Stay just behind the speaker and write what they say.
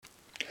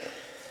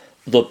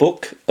The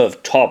Book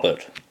of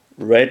Tobit,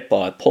 read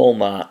by Paul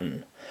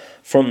Martin,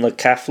 from the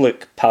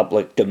Catholic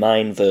Public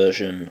Domain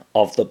version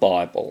of the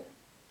Bible.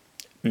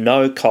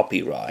 No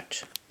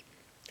copyright.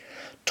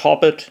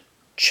 Tobit,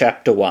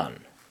 Chapter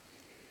 1.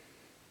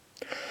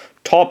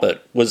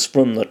 Tobit was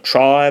from the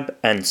tribe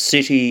and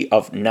city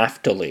of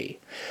Naphtali,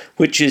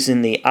 which is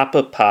in the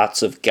upper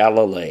parts of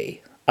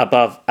Galilee,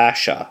 above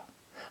Asher,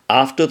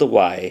 after the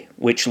way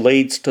which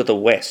leads to the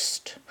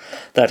west,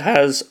 that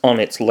has on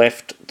its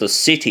left the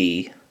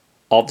city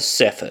of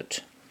Sephet.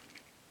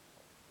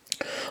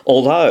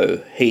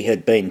 Although he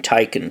had been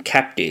taken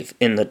captive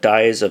in the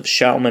days of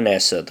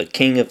Shalmaneser, the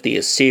king of the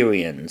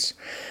Assyrians,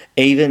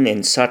 even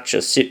in such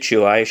a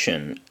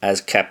situation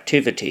as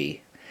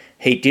captivity,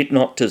 he did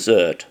not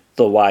desert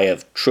the way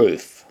of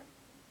truth.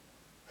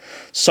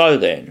 So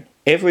then,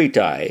 every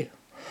day,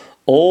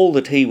 all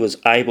that he was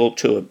able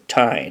to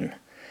obtain,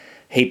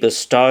 he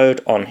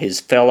bestowed on his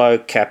fellow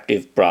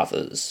captive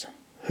brothers,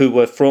 who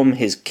were from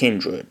his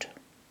kindred.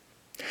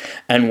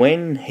 And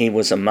when he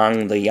was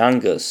among the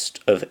youngest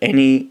of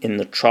any in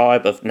the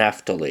tribe of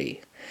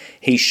Naphtali,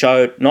 he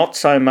showed not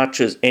so much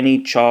as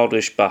any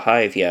childish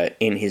behaviour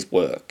in his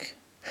work.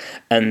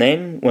 And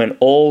then when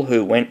all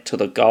who went to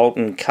the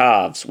golden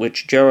calves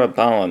which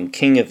Jeroboam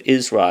king of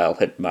Israel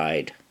had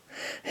made,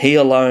 he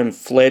alone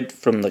fled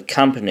from the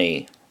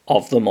company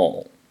of them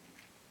all.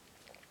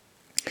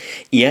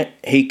 Yet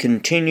he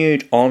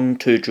continued on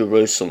to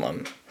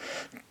Jerusalem,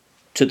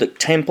 to the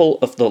temple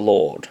of the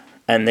Lord,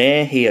 and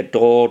there he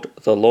adored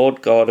the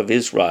Lord God of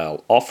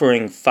Israel,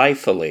 offering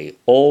faithfully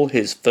all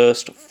his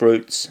first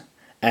fruits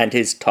and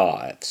his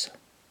tithes.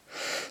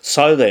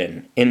 So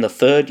then, in the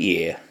 3rd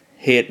year,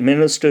 he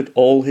administered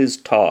all his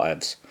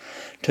tithes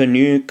to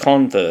new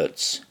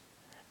converts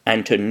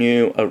and to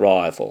new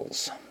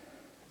arrivals.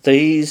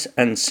 These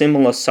and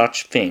similar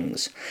such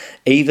things,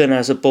 even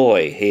as a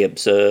boy, he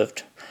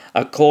observed,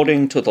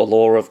 according to the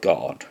law of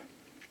God.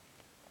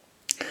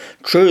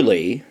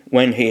 Truly,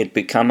 when he had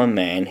become a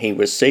man, he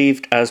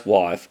received as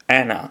wife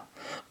Anna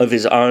of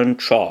his own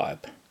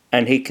tribe,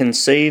 and he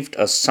conceived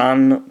a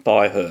son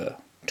by her,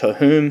 to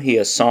whom he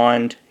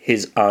assigned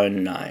his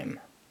own name.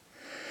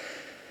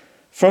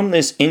 From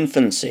this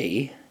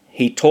infancy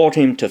he taught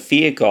him to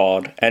fear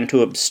God and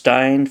to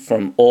abstain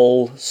from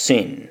all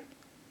sin.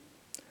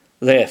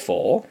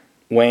 Therefore,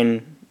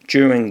 when,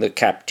 during the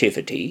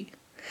captivity,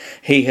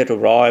 he had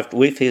arrived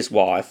with his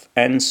wife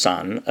and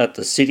son at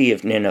the city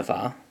of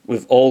Nineveh,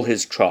 with all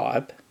his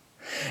tribe,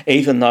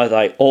 even though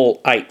they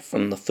all ate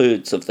from the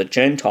foods of the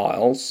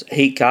Gentiles,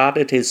 he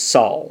guarded his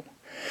soul,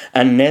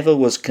 and never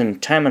was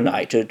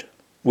contaminated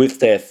with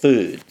their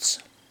foods.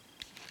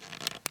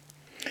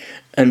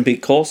 And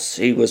because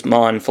he was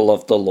mindful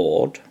of the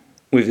Lord,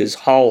 with his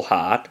whole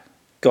heart,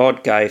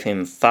 God gave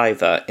him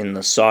favour in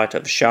the sight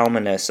of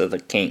Shalmaneser the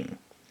king,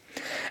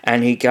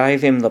 and he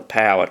gave him the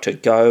power to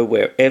go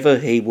wherever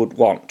he would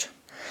want,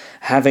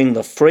 having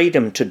the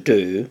freedom to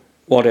do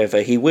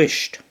whatever he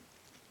wished.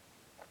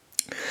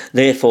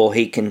 Therefore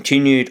he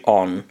continued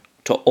on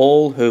to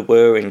all who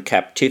were in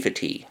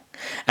captivity,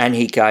 and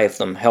he gave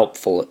them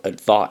helpful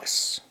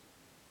advice.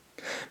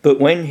 But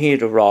when he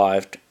had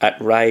arrived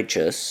at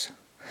Rages,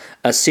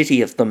 a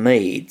city of the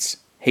Medes,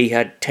 he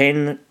had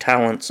 10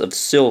 talents of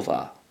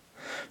silver,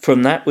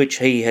 from that which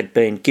he had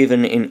been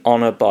given in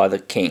honour by the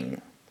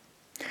king.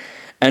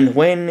 And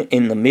when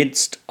in the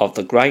midst of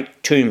the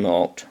great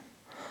tumult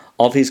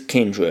of his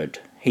kindred,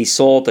 he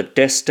saw the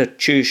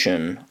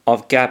destitution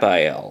of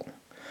Gabael,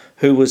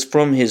 who was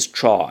from his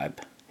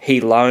tribe,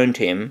 he loaned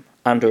him,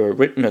 under a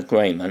written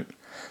agreement,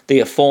 the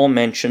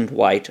aforementioned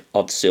weight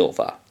of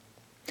silver.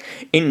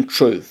 In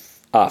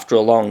truth, after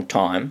a long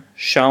time,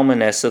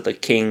 Shalmaneser the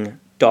king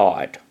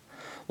died,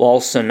 while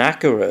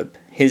Sennacherib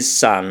his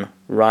son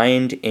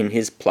reigned in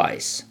his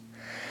place,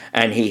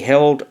 and he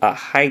held a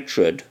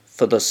hatred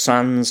for the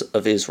sons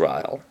of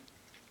Israel.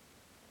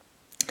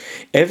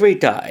 Every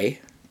day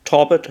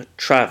Tobit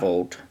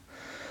travelled,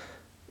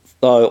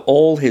 though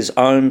all his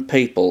own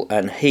people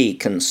and he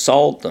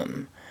consoled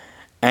them,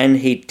 and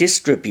he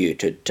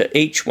distributed to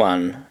each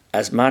one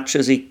as much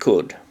as he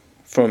could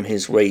from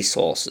his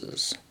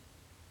resources.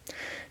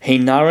 He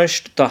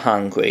nourished the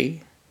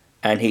hungry,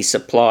 and he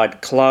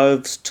supplied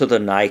clothes to the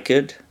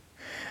naked,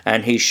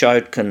 and he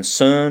showed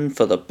concern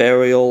for the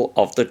burial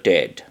of the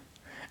dead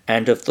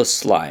and of the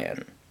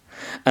slain.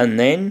 And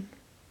then,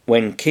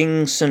 when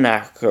King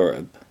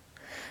Sennacherib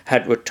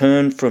had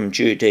returned from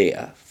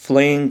Judea,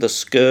 fleeing the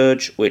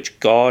scourge which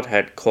God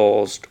had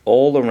caused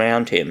all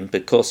around him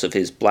because of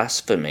his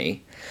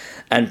blasphemy,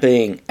 and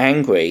being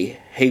angry,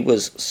 he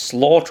was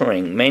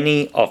slaughtering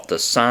many of the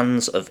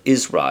sons of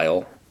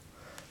Israel,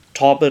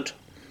 Tobit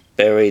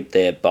buried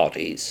their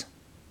bodies.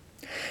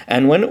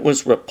 And when it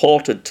was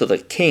reported to the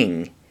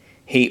king,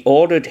 he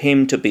ordered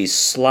him to be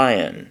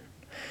slain,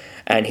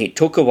 and he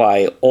took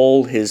away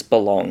all his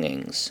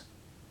belongings.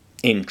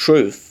 In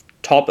truth,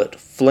 Tobit,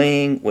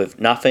 fleeing with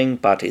nothing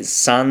but his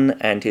son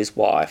and his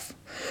wife,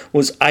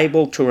 was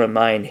able to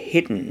remain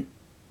hidden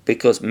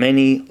because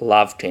many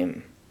loved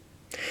him.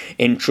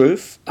 In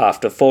truth,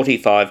 after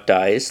 45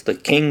 days, the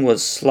king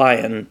was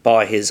slain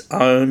by his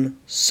own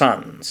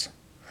sons,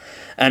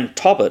 and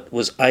Tobit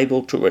was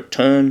able to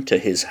return to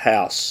his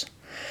house,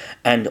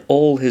 and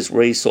all his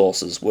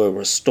resources were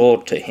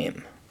restored to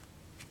him.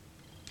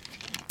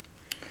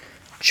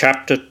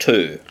 Chapter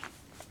 2.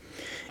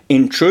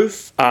 In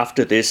truth,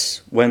 after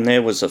this, when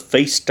there was a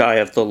feast day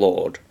of the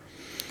Lord,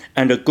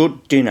 and a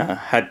good dinner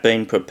had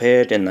been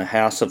prepared in the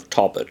house of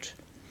Tobit,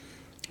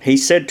 he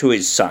said to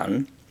his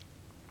son,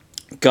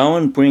 "Go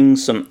and bring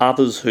some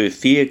others who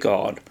fear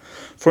God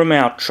from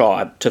our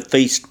tribe to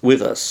feast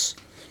with us."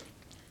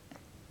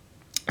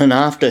 And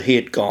after he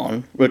had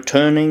gone,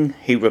 returning,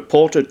 he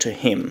reported to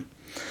him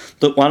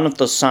that one of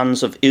the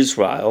sons of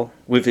Israel,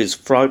 with his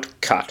throat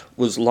cut,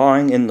 was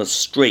lying in the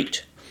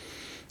street.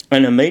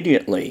 And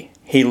immediately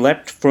he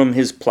leapt from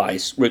his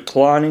place,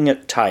 reclining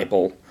at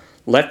table,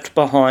 left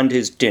behind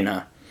his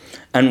dinner,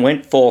 and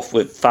went forth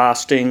with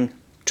fasting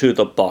to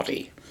the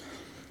body.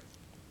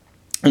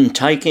 And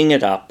taking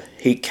it up,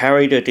 he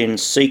carried it in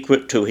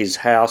secret to his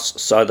house,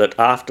 so that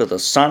after the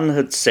sun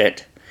had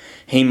set,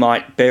 he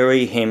might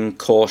bury him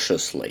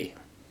cautiously.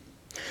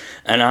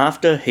 And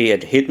after he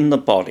had hidden the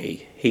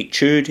body, he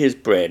chewed his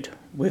bread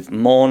with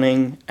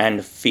mourning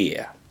and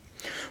fear,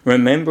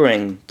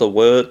 remembering the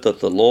word that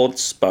the Lord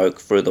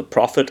spoke through the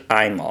prophet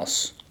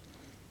Amos,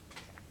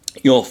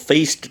 "Your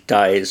feast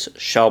days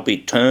shall be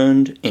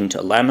turned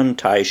into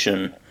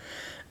lamentation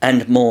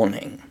and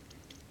mourning."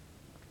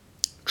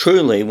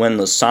 Truly, when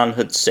the sun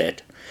had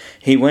set,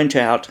 he went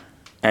out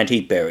and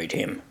he buried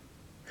him.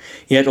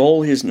 Yet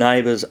all his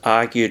neighbours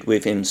argued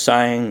with him,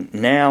 saying,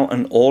 "Now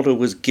an order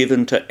was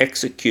given to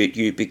execute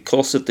you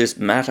because of this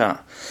matter,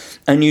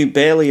 and you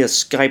barely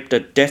escaped a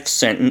death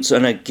sentence,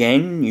 and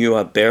again you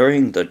are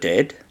burying the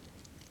dead."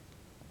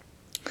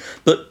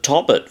 But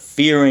Tobit,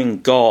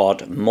 fearing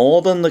God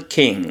more than the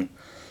king,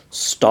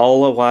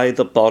 stole away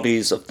the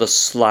bodies of the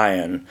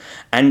slain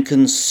and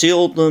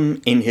concealed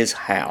them in his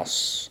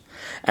house,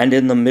 and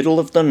in the middle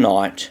of the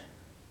night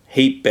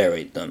he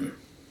buried them.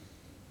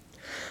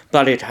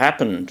 But it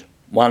happened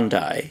one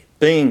day,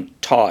 being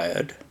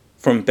tired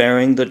from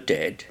burying the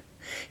dead,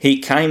 he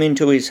came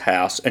into his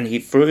house, and he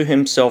threw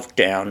himself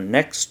down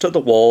next to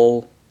the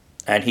wall,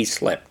 and he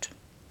slept.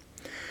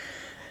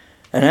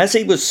 And as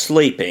he was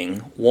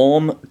sleeping,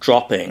 warm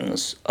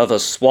droppings of a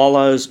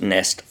swallow's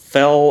nest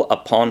fell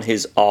upon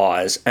his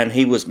eyes, and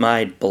he was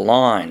made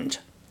blind.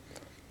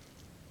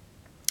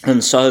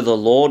 And so the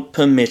Lord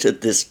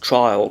permitted this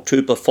trial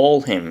to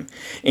befall him,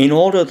 in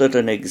order that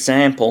an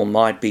example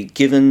might be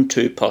given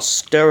to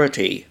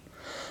posterity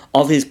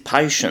of his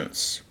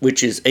patience,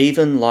 which is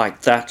even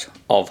like that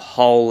of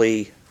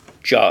holy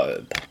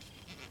Job.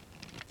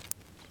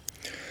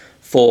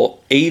 For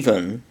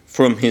even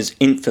from his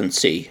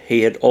infancy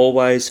he had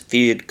always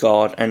feared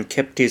God and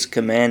kept his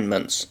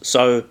commandments,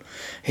 so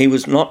he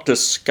was not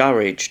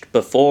discouraged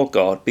before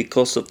God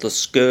because of the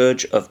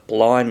scourge of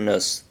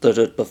blindness that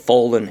had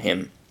befallen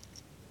him.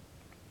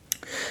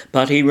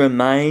 But he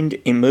remained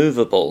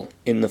immovable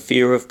in the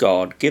fear of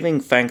God, giving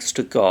thanks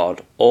to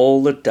God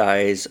all the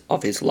days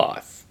of his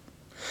life.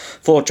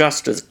 For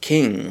just as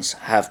kings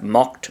have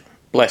mocked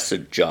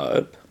blessed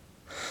Job,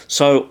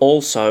 so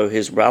also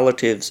his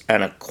relatives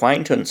and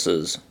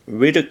acquaintances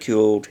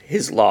ridiculed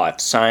his life,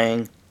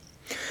 saying,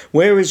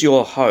 "Where is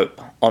your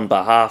hope on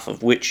behalf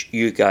of which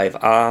you gave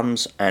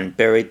alms and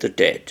buried the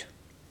dead?"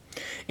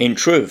 In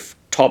truth,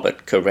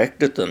 Tobit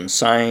corrected them,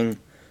 saying,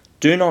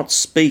 "Do not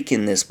speak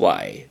in this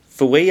way,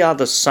 for we are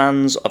the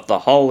sons of the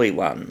holy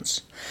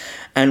ones,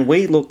 and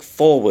we look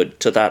forward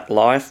to that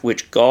life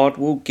which God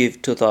will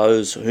give to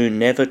those who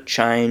never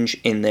change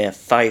in their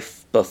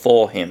faith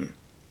before him."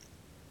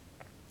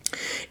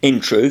 In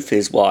truth,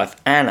 his wife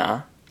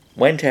Anna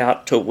went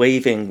out to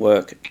weaving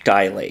work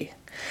daily,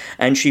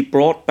 and she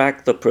brought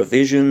back the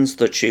provisions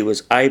that she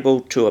was able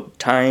to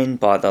obtain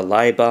by the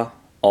labour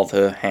of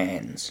her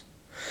hands.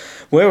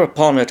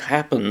 Whereupon it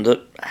happened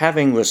that,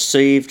 having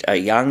received a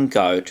young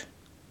goat,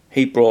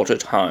 he brought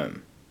it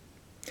home.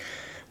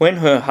 When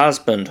her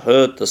husband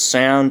heard the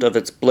sound of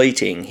its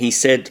bleating, he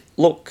said,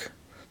 "Look,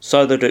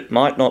 so that it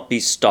might not be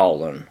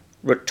stolen,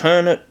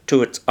 return it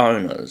to its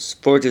owners,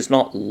 for it is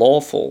not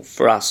lawful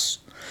for us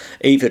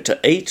either to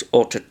eat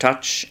or to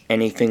touch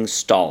anything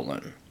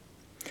stolen."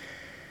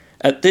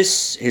 At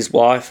this his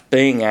wife,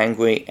 being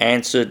angry,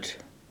 answered,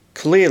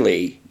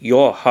 "Clearly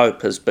your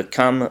hope has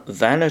become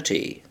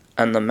vanity,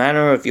 and the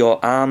manner of your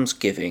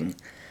almsgiving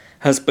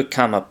has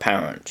become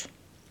apparent."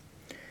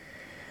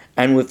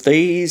 And with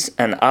these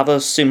and other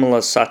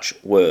similar such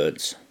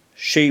words,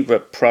 she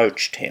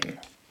reproached him.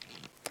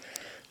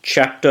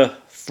 Chapter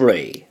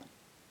 3.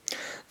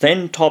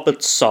 Then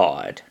Tobit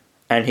sighed,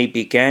 and he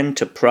began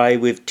to pray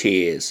with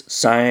tears,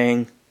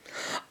 saying,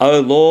 "O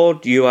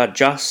Lord, you are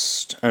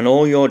just, and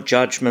all your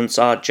judgments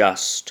are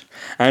just,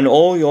 and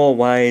all your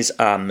ways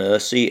are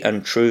mercy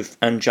and truth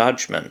and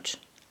judgment.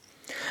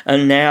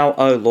 And now,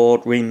 O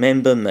Lord,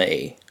 remember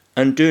me,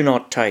 and do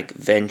not take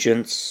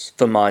vengeance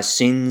for my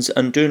sins,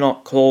 and do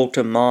not call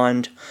to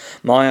mind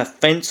my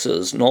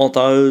offences, nor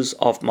those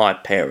of my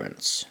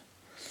parents.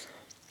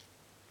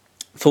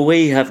 For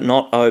we have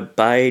not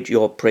obeyed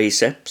your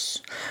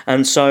precepts,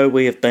 and so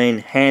we have been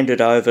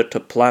handed over to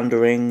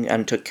plundering,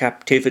 and to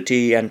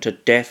captivity, and to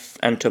death,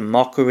 and to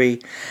mockery,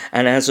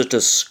 and as a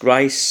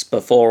disgrace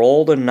before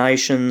all the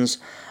nations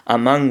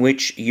among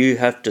which you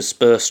have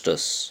dispersed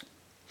us.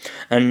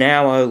 And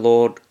now, O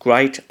Lord,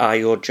 great are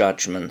your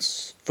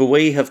judgments, for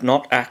we have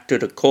not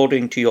acted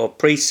according to your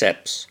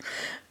precepts,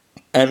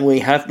 and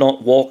we have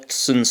not walked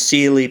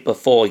sincerely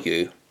before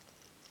you.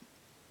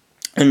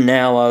 And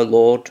now, O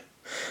Lord,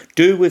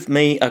 do with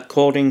me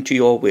according to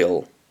your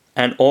will,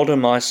 and order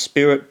my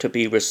spirit to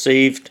be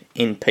received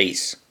in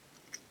peace.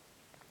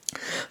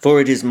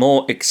 For it is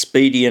more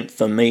expedient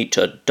for me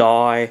to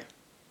die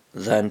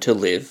than to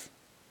live.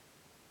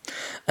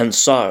 And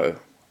so,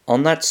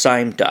 on that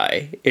same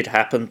day, it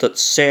happened that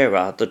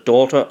Sarah, the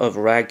daughter of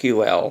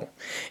Raguel,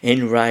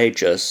 in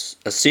Rages,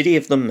 a city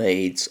of the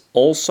Medes,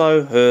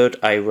 also heard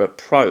a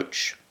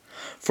reproach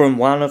from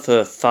one of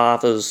her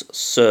father's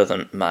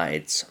servant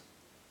maids.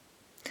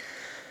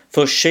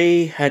 For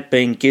she had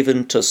been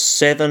given to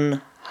 7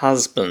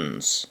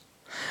 husbands,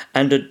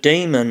 and a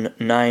demon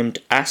named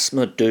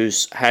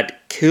Asmodeus had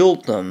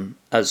killed them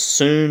as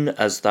soon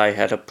as they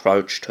had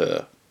approached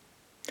her.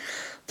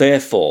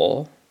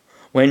 Therefore,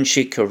 when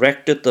she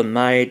corrected the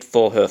maid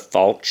for her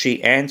fault,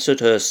 she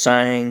answered her,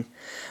 saying,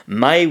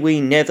 May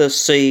we never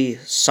see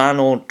son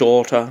or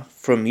daughter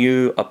from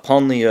you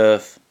upon the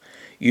earth,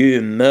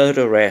 you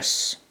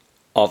murderess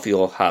of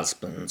your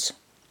husbands.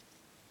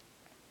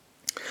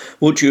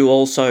 Would you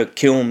also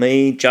kill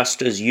me,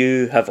 just as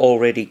you have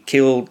already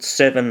killed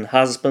 7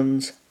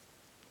 husbands?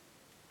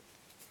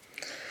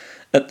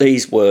 At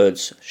these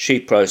words she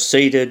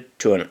proceeded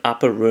to an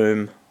upper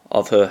room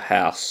of her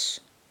house,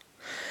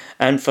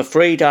 and for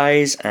 3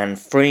 days and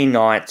 3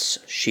 nights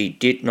she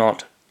did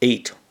not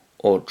eat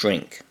or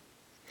drink.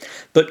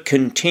 But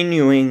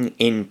continuing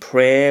in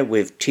prayer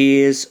with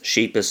tears,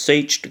 she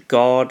beseeched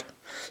God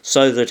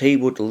so that he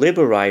would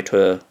liberate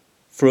her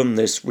from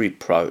this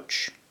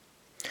reproach.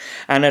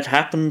 And it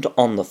happened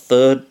on the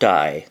 3rd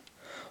day,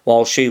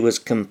 while she was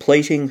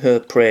completing her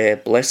prayer,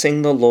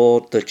 blessing the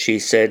Lord, that she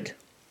said,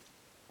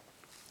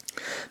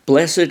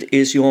 Blessed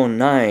is your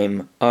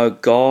name, O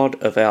God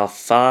of our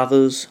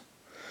fathers,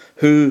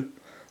 who,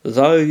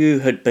 though you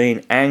had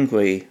been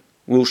angry,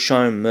 will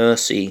show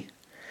mercy,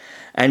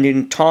 and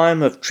in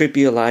time of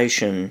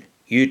tribulation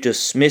you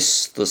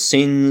dismiss the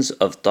sins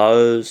of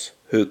those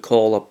who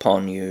call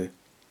upon you.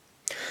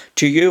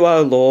 To you,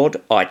 O Lord,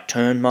 I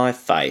turn my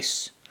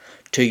face.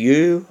 To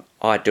you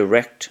I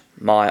direct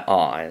my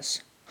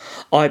eyes.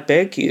 I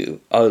beg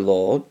you, O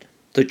Lord,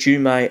 that you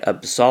may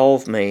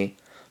absolve me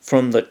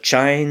from the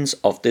chains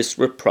of this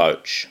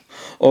reproach,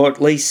 or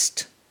at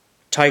least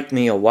take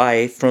me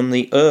away from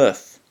the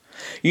earth.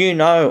 You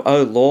know,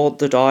 O Lord,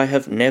 that I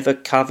have never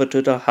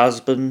coveted a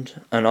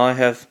husband, and I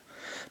have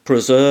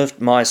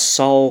preserved my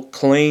soul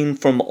clean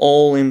from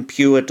all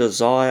impure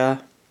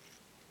desire.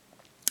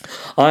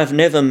 I have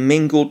never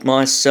mingled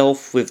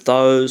myself with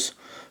those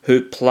who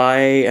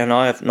play, and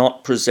I have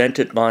not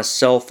presented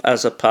myself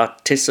as a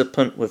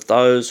participant with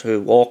those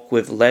who walk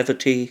with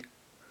levity.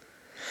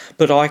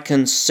 But I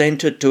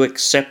consented to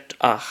accept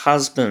a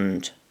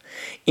husband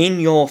in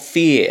your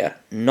fear,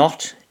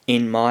 not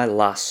in my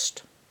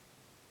lust.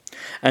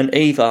 And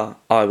either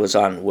I was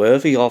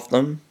unworthy of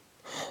them,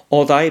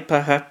 or they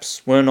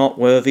perhaps were not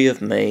worthy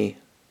of me.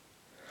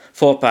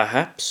 For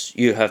perhaps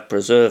you have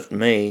preserved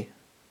me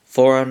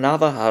for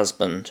another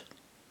husband.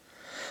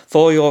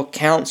 For your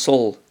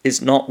counsel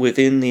is not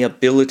within the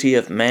ability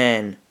of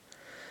man.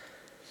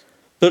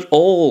 But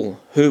all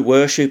who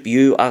worship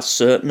you are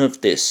certain of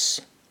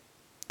this,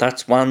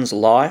 that one's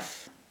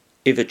life,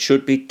 if it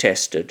should be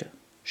tested,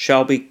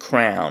 shall be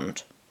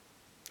crowned,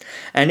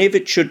 and if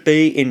it should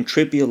be in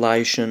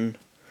tribulation,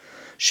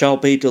 shall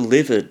be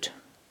delivered,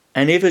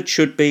 and if it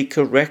should be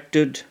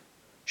corrected,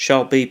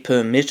 shall be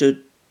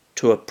permitted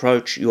to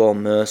approach your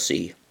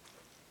mercy.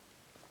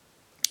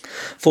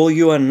 For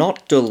you are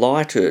not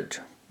delighted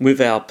with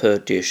our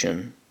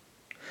perdition.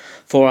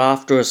 For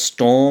after a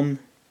storm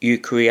you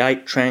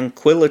create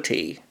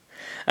tranquility,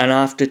 and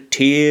after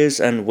tears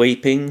and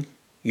weeping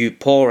you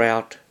pour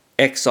out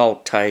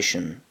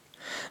exaltation.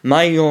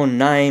 May your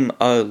name,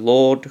 O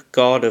Lord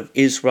God of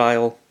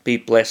Israel, be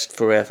blessed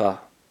forever.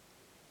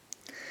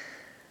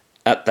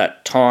 At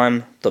that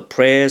time the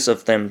prayers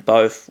of them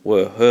both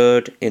were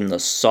heard in the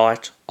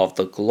sight of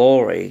the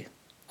glory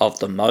of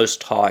the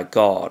Most High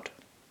God.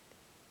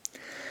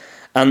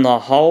 And the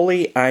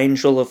holy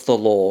angel of the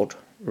Lord,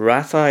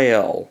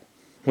 Raphael,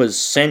 was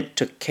sent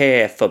to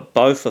care for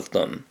both of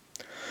them,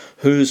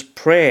 whose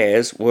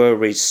prayers were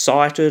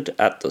recited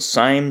at the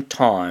same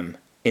time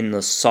in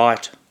the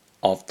sight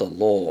of the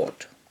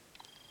Lord.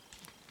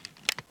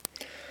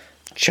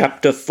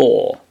 Chapter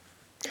 4.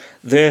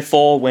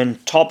 Therefore, when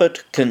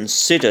Tobit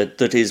considered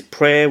that his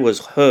prayer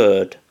was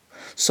heard,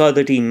 so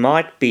that he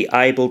might be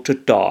able to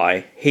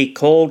die, he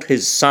called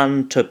his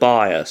son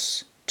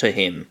Tobias to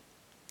him.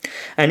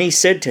 And he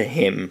said to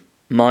him,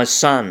 My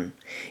son,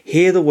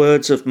 hear the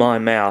words of my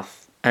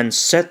mouth, and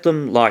set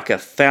them like a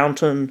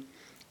fountain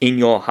in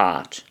your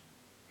heart.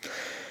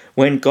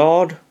 When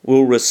God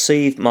will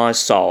receive my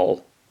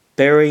soul,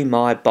 bury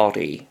my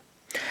body,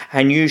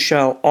 and you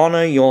shall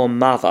honour your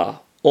mother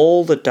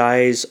all the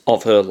days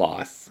of her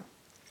life.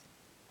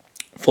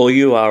 For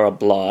you are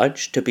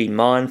obliged to be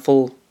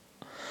mindful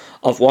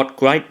of what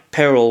great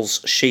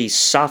perils she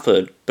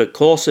suffered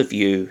because of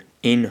you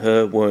in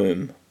her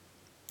womb.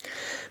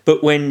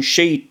 But when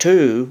she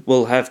too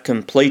will have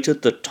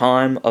completed the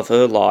time of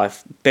her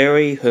life,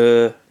 bury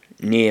her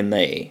near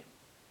me.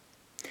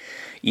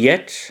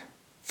 Yet,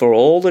 for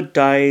all the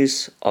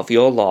days of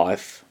your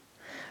life,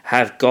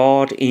 have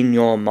God in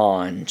your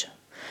mind,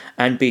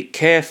 and be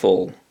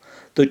careful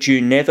that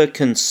you never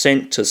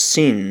consent to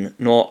sin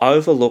nor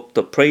overlook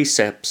the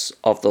precepts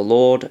of the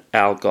Lord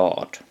our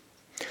God.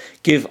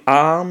 Give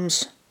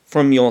alms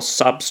from your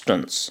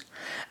substance,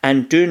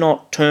 and do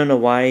not turn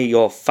away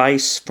your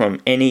face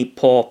from any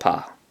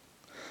pauper.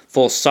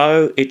 For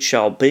so it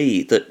shall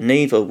be that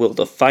neither will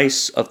the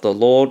face of the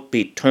Lord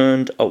be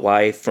turned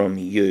away from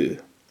you.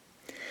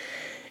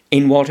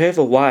 In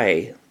whatever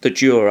way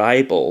that you are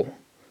able,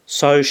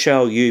 so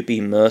shall you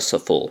be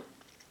merciful.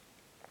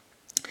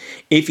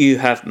 If you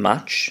have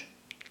much,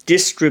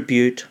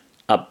 distribute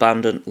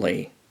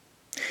abundantly.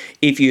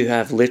 If you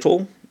have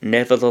little,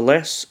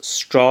 nevertheless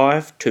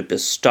strive to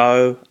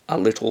bestow a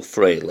little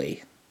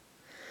freely.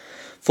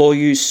 For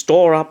you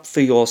store up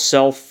for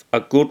yourself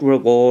a good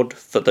reward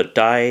for the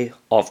day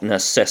of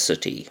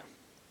necessity.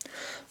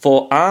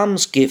 For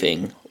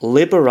almsgiving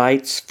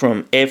liberates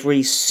from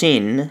every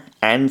sin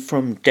and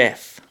from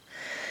death,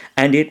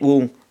 and it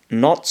will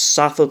not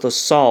suffer the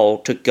soul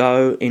to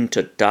go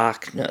into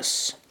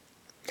darkness.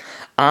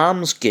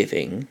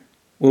 Almsgiving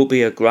will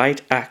be a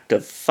great act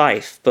of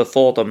faith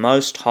before the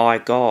Most High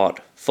God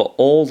for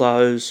all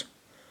those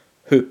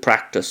who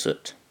practice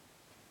it.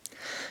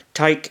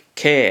 Take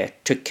care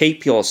to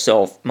keep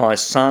yourself, my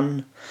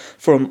son,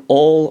 from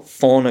all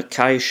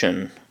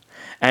fornication,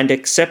 and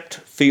except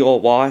for your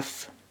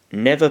wife,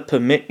 never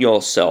permit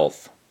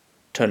yourself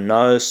to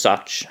know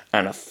such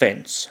an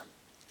offence.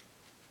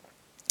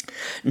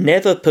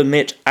 Never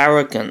permit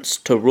arrogance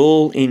to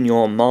rule in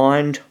your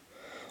mind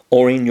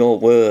or in your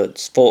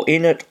words, for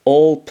in it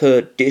all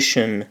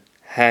perdition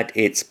had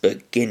its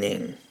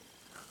beginning.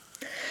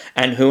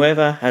 And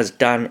whoever has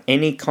done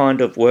any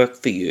kind of work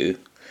for you,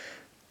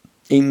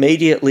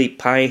 immediately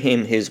pay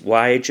him his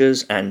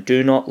wages, and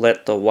do not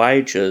let the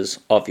wages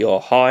of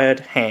your hired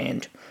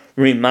hand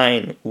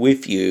remain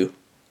with you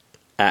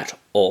at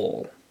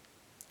all.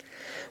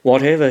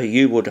 Whatever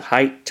you would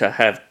hate to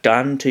have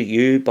done to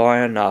you by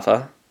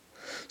another,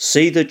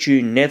 see that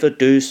you never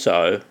do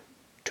so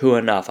to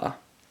another.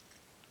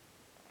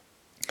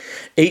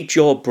 Eat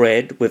your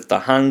bread with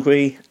the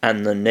hungry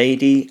and the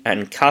needy,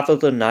 and cover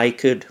the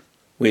naked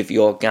with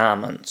your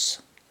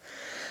garments.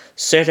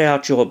 Set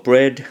out your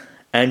bread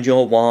and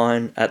your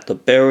wine at the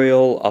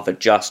burial of a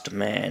just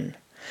man,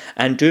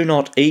 and do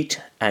not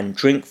eat and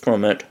drink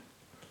from it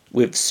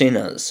with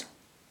sinners.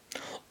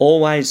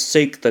 Always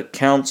seek the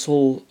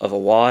counsel of a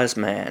wise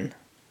man.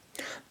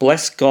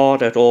 Bless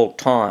God at all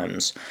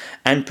times,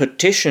 and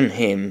petition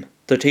him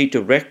that he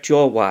direct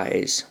your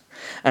ways,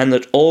 and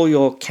that all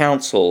your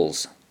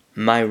counsels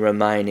may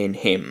remain in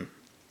him.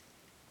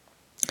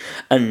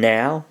 And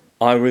now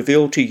I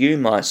reveal to you,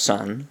 my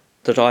son,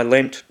 that I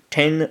lent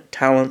 10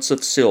 talents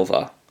of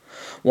silver,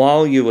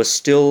 while you were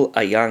still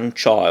a young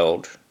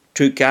child,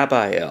 to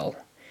Gabael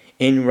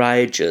in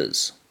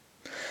Rages,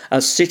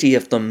 a city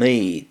of the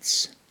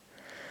Medes,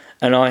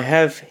 and I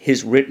have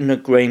his written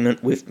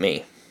agreement with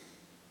me.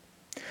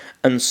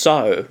 And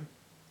so,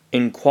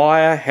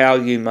 inquire how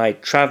you may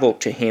travel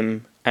to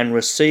him and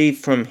receive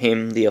from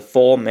him the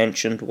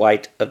aforementioned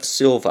weight of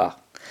silver,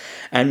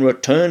 and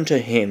return to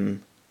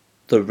him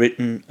the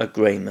written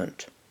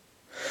agreement.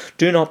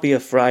 Do not be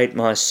afraid,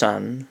 my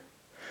son.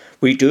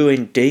 We do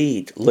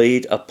indeed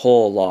lead a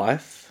poor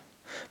life,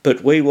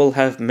 but we will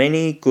have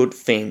many good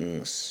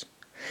things,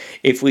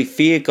 if we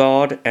fear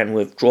God and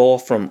withdraw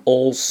from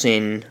all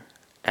sin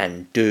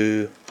and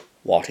do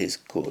what is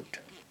good.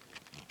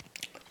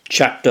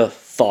 Chapter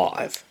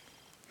 5.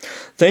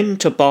 Then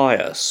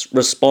Tobias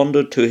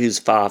responded to his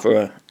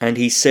father, and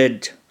he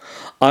said,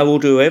 I will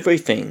do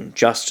everything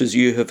just as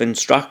you have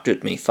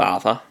instructed me,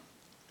 father.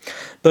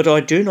 But I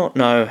do not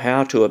know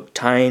how to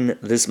obtain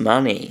this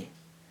money.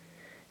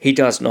 He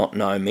does not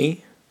know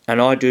me,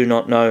 and I do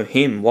not know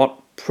him. What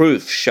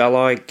proof shall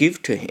I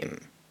give to him?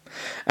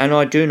 And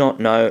I do not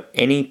know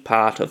any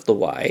part of the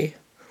way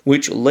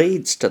which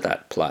leads to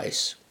that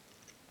place.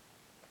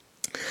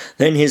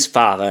 Then his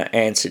father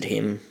answered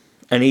him,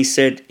 and he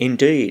said,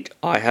 Indeed,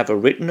 I have a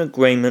written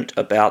agreement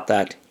about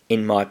that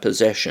in my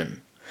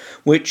possession,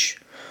 which,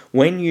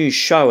 when you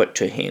show it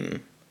to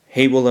him,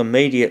 he will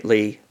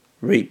immediately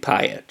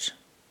repay it.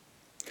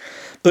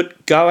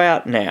 But go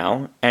out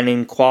now and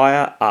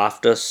inquire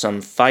after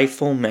some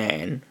faithful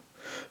man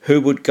who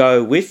would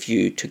go with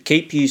you to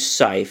keep you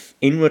safe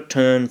in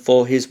return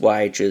for his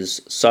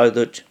wages, so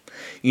that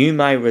you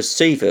may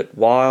receive it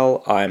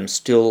while I am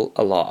still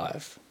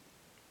alive.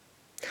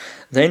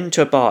 Then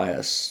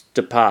Tobias,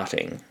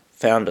 departing,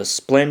 found a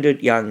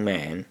splendid young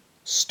man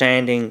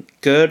standing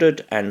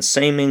girded and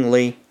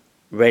seemingly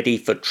ready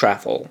for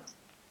travel.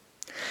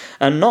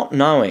 And not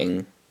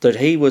knowing that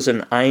he was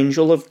an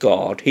angel of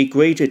God, he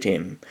greeted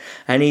him,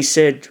 and he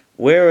said,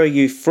 "Where are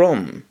you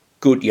from,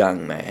 good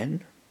young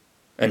man?"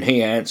 And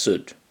he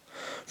answered,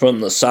 "From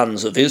the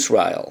sons of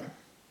Israel."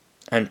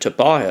 And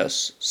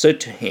Tobias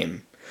said to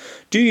him,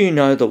 "Do you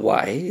know the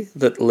way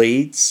that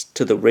leads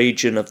to the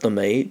region of the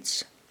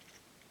Medes?"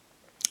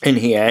 And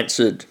he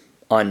answered,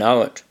 "I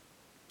know it.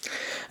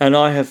 And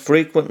I have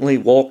frequently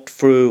walked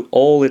through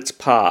all its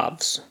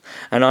paths,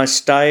 and I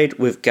stayed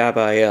with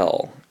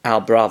Gabael,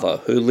 our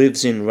brother, who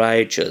lives in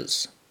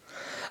Rages,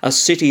 a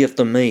city of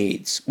the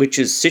Medes, which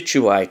is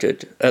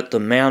situated at the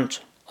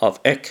mount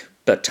of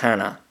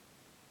Ecbatana."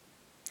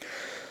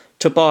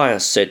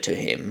 Tobias said to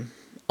him,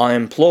 "I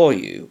implore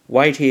you,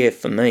 wait here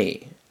for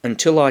me,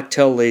 until I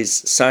tell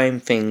these same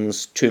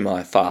things to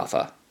my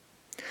father."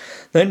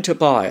 Then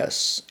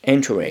Tobias,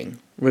 entering,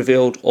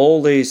 revealed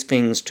all these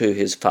things to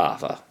his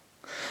father,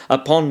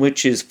 upon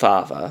which his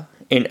father,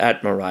 in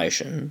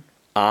admiration,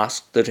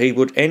 asked that he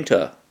would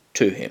enter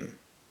to him.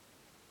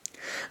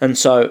 And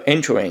so,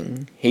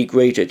 entering, he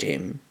greeted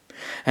him,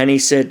 and he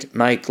said,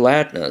 "May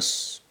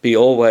gladness be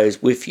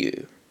always with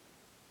you."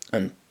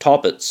 And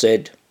Tobit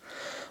said,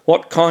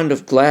 "What kind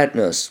of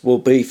gladness will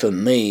be for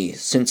me,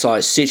 since I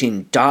sit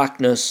in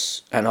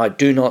darkness, and I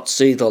do not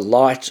see the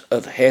light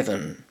of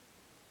heaven?"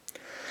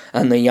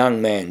 And the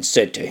young man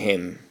said to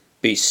him,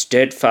 "Be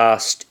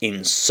steadfast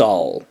in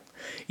soul.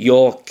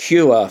 Your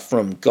cure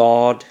from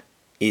God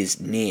is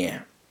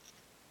near."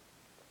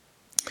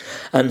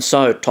 And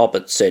so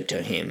Tobit said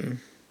to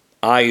him,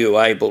 "Are you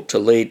able to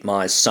lead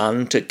my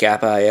son to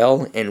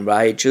Gabael in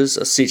Rages,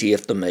 a city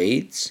of the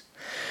Medes?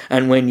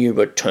 And when you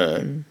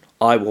return,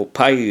 I will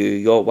pay you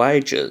your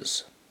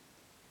wages."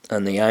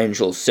 And the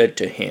angel said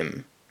to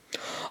him,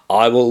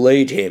 "I will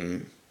lead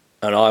him,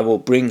 and I will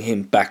bring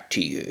him back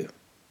to you."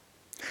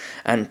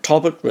 And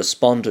Tobit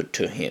responded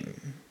to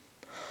him,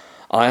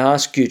 "I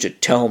ask you to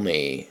tell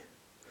me,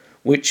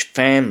 which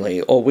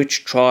family or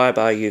which tribe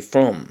are you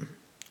from?"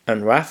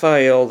 And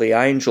Raphael the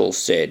angel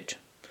said,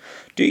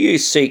 "Do you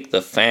seek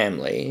the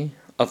family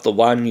of the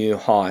one you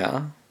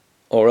hire,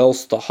 or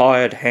else the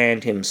hired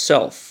hand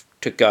himself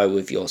to go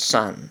with your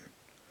son?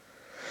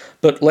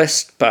 But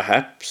lest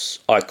perhaps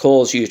I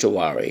cause you to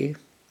worry,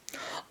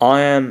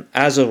 I am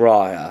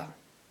Azariah,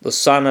 the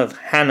son of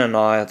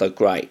Hananiah the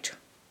Great."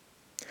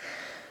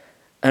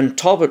 And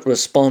Tobit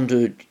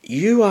responded,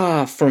 "You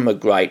are from a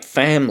great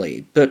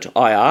family, but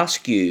I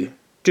ask you,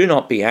 do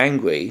not be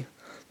angry,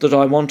 that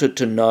I wanted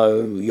to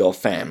know your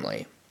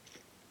family."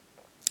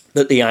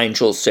 But the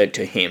angel said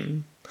to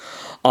him,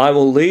 "I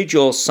will lead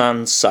your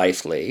son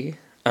safely,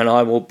 and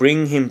I will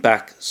bring him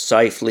back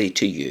safely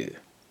to you."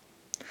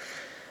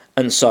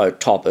 And so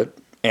Tobit,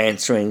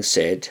 answering,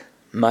 said,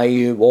 "May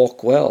you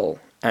walk well,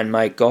 and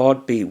may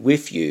God be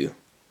with you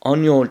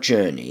on your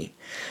journey,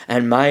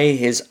 and may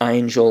his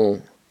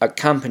angel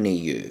accompany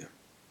you."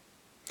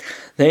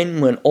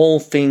 Then when all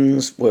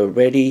things were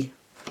ready,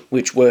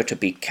 which were to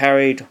be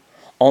carried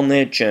on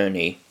their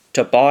journey,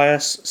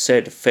 Tobias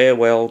said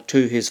farewell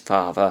to his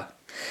father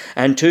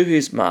and to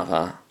his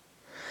mother,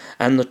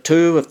 and the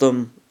two of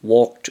them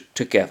walked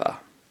together.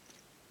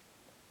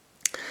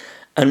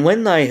 And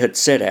when they had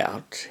set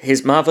out,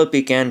 his mother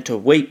began to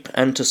weep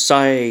and to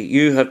say,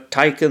 "You have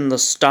taken the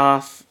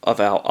staff of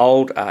our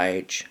old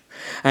age,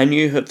 and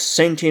you have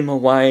sent him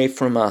away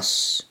from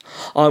us.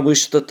 I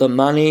wish that the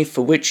money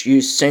for which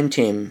you sent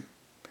him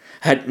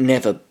had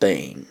never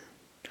been.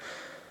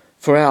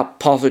 For our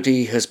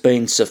poverty has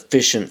been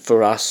sufficient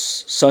for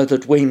us, so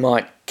that we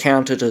might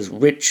count it as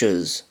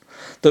riches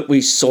that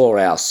we saw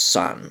our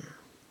son."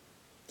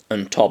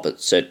 And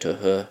Tobit said to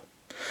her,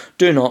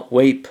 "Do not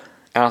weep.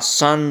 Our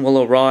son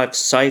will arrive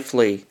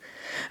safely,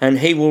 and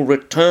he will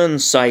return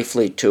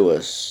safely to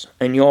us,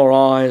 and your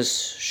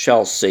eyes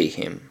shall see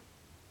him.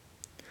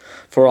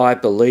 For I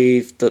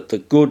believe that the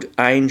good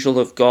angel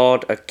of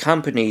God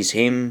accompanies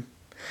him,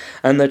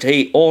 and that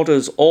he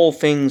orders all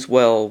things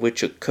well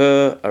which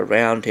occur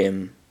around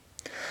him,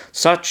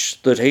 such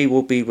that he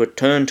will be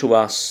returned to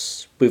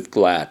us with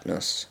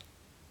gladness."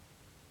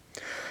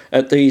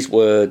 At these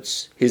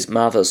words his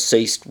mother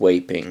ceased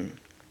weeping,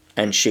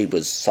 and she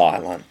was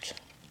silent.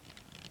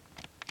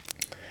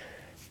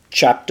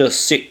 Chapter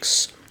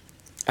 6.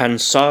 And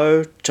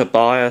so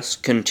Tobias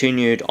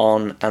continued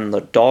on, and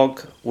the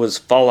dog was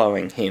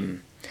following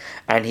him,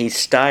 and he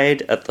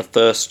stayed at the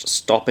first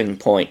stopping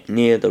point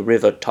near the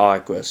river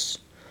Tigris.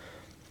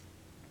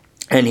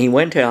 And he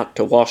went out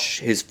to wash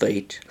his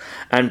feet,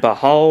 and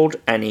behold,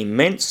 an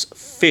immense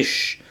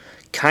fish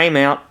came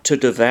out to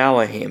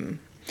devour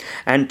him.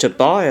 And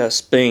Tobias,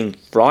 being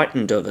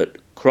frightened of it,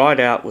 cried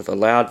out with a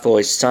loud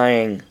voice,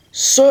 saying,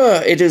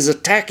 "Sir, it is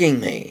attacking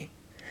me."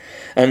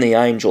 And the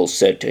angel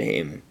said to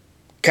him,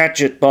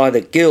 "Catch it by the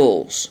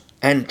gills,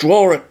 and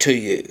draw it to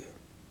you."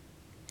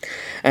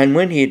 And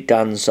when he had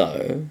done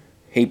so,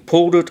 he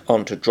pulled it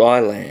onto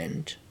dry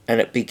land, and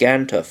it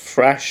began to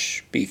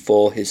thrash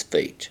before his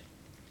feet.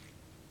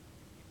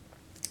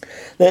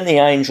 Then the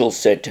angel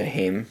said to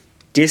him,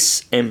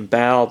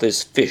 "Disembowel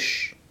this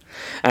fish,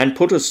 and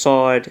put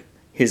aside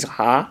his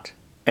heart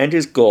and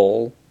his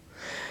gall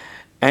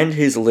and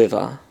his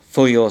liver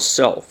for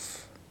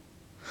yourself,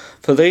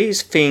 for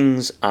these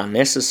things are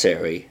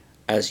necessary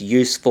as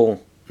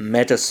useful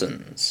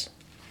medicines."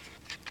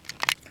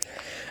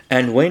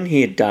 And when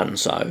he had done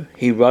so,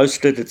 he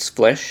roasted its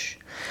flesh,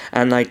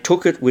 and they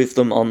took it with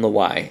them on the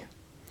way.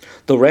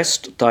 The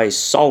rest they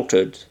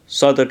salted,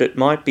 so that it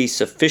might be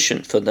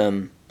sufficient for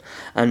them,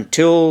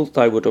 until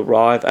they would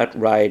arrive at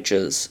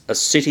Rages, a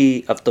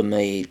city of the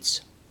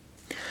Medes.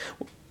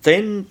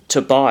 Then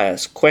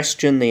Tobias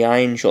questioned the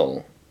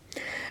angel,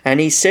 and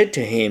he said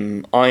to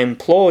him, "I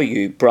implore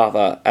you,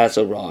 brother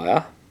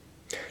Azariah,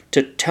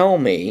 to tell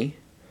me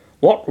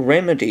what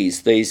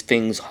remedies these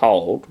things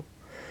hold,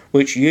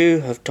 which you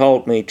have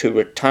told me to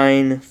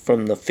retain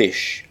from the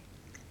fish."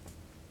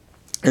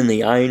 And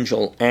the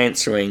angel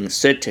answering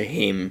said to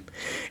him,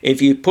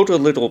 "If you put a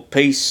little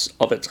piece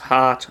of its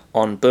heart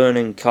on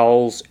burning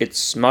coals, its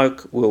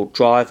smoke will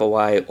drive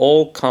away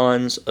all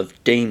kinds of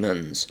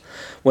demons,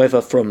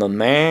 whether from a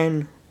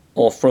man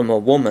or from a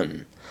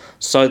woman,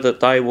 so that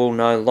they will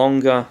no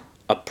longer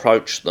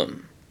approach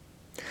them.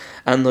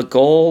 And the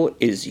gall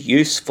is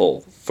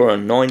useful for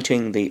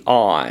anointing the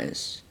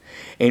eyes,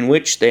 in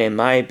which there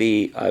may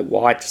be a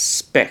white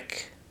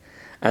speck,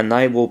 and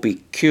they will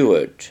be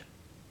cured."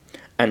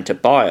 And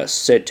Tobias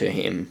said to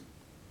him,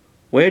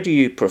 "Where do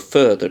you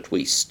prefer that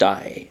we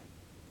stay?"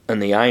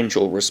 And the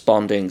angel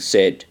responding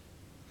said,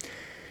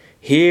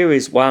 "Here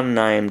is one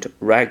named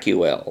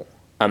Raguel,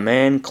 a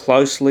man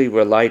closely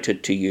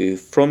related to you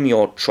from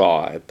your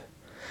tribe,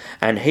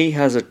 and he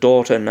has a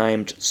daughter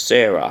named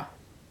Sarah,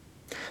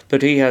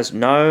 but he has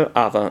no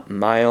other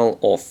male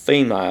or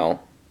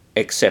female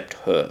except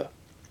her.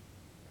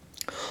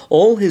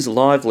 All his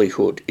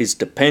livelihood is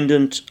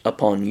dependent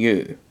upon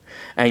you,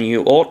 and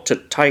you ought to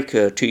take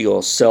her to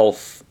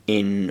yourself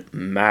in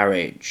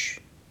marriage.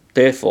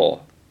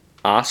 Therefore,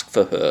 ask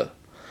for her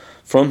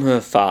from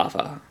her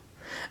father,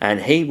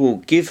 and he will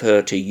give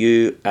her to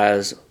you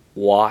as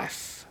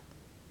wife."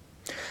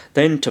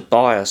 Then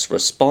Tobias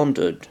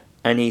responded,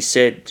 and he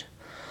said,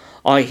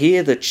 "I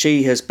hear that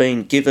she has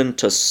been given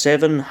to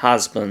 7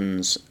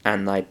 husbands,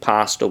 and they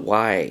passed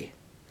away.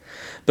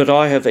 But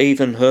I have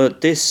even heard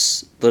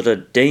this, that a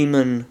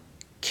demon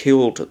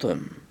killed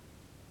them.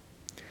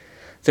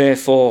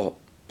 Therefore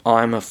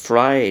I am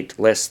afraid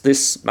lest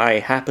this may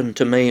happen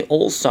to me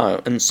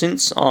also, and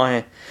since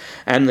I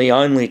am the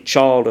only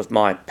child of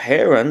my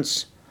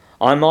parents,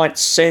 I might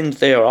send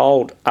their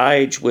old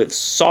age with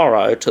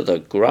sorrow to the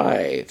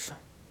grave."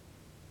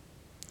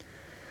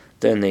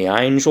 Then the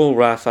angel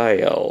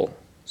Raphael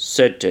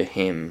said to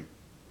him,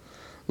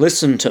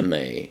 "Listen to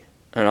me,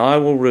 and I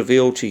will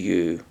reveal to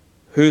you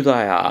who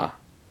they are,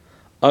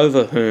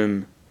 over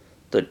whom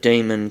the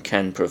demon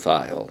can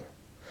prevail.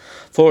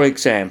 For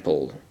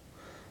example,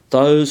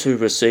 those who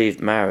receive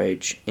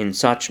marriage in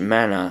such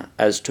manner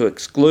as to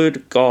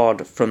exclude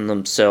God from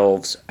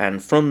themselves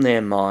and from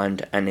their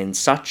mind, and in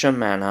such a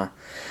manner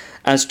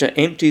as to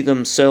empty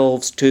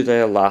themselves to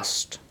their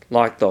lust,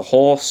 like the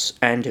horse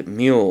and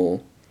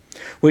mule,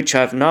 which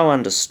have no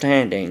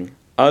understanding,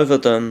 over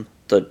them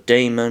the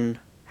demon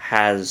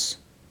has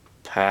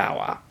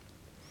power.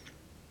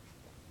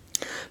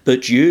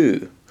 But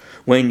you,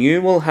 when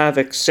you will have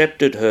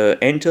accepted her,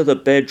 enter the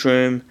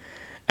bedroom,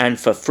 and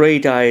for 3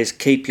 days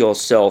keep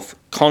yourself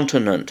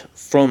continent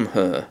from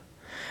her,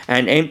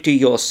 and empty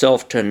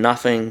yourself to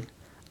nothing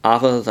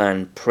other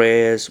than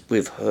prayers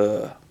with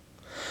her.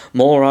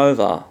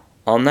 Moreover,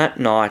 on that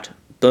night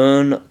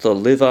burn the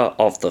liver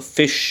of the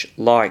fish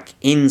like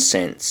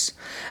incense,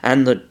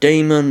 and the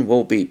demon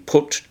will be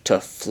put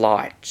to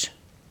flight.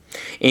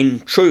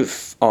 In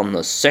truth, on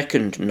the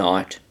 2nd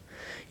night,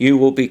 you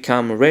will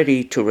become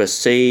ready to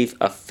receive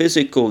a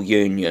physical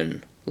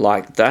union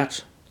like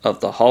that of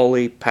the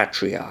holy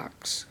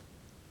patriarchs.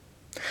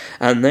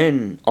 And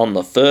then, on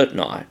the 3rd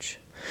night,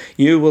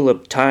 you will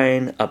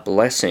obtain a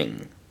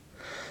blessing,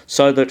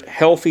 so that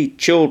healthy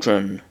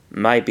children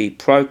may be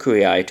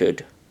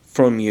procreated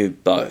from you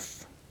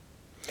both.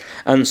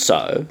 And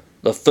so,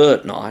 the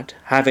 3rd night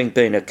having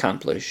been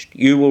accomplished,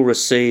 you will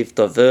receive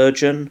the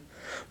virgin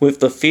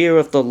with the fear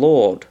of the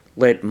Lord,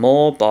 led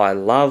more by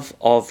love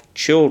of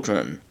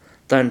children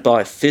than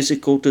by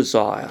physical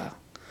desire,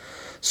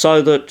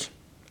 so that,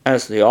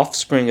 as the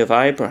offspring of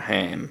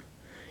Abraham,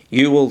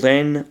 you will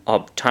then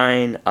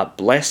obtain a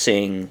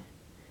blessing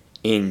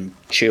in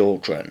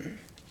children."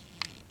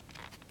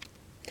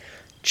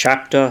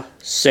 Chapter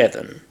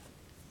 7.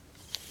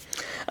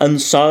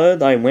 And so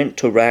they went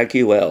to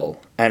Raguel,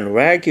 and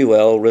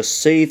Raguel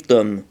received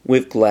them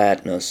with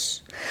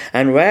gladness.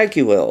 And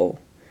Raguel,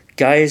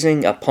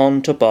 gazing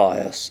upon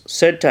Tobias,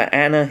 said to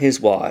Anna his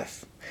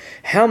wife,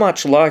 "How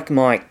much like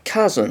my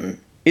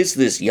cousin is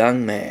this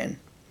young man?"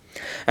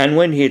 And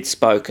when he had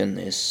spoken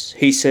this,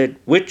 he said,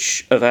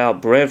 "Which of our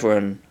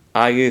brethren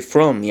are you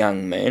from,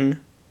 young men?"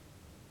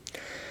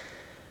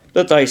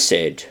 But they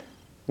said,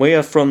 "We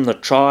are from the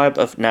tribe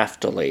of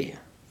Naphtali,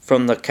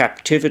 from the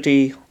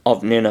captivity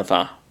of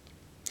Nineveh."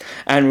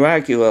 And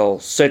Raguel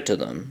said to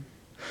them,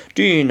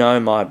 "Do you know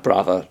my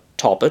brother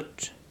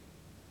Tobit?"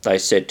 They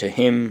said to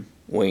him,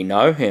 "We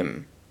know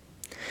him."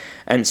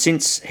 And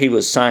since he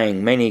was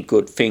saying many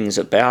good things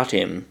about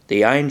him,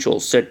 the angel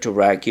said to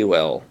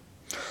Raguel,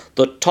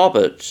 "The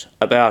Tobit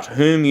about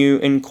whom you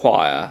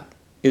inquire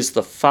is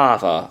the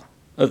father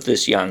of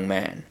this young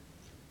man."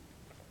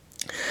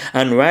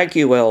 And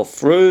Raguel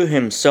threw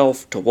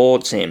himself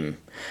towards him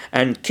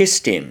and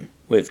kissed him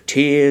with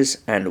tears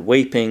and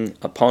weeping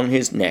upon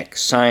his neck,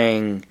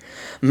 saying,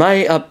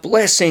 "May a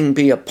blessing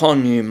be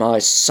upon you, my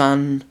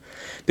son,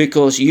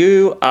 because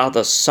you are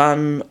the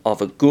son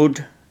of a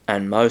good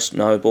and most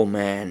noble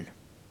man."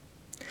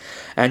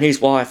 And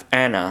his wife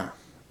Anna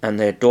and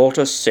their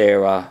daughter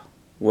Sarah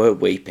were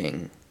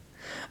weeping.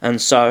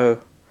 And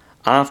so,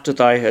 after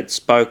they had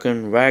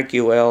spoken,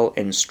 Raguel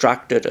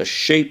instructed a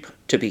sheep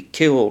to be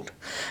killed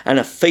and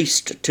a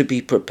feast to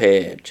be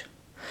prepared.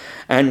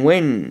 And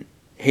when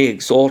he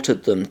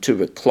exhorted them to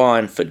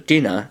recline for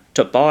dinner,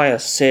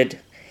 Tobias said,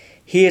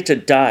 "Here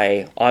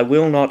today I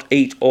will not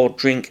eat or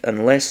drink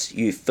unless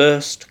you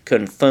first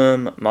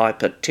confirm my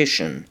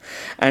petition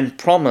and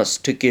promise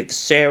to give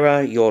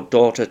Sarah your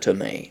daughter to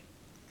me."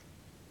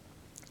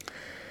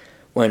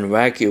 When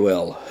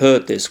Raguel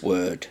heard this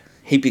word,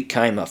 he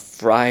became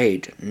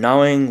afraid,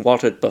 knowing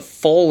what had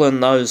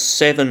befallen those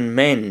 7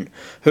 men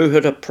who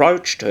had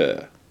approached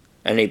her,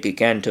 and he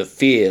began to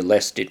fear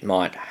lest it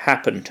might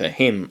happen to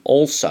him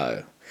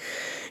also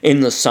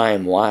in the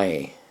same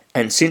way.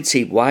 And since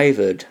he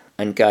wavered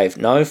and gave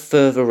no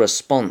further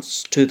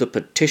response to the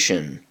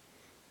petition,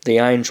 the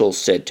angel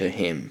said to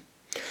him,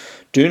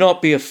 "Do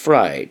not be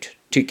afraid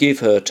to give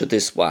her to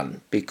this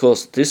one,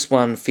 because this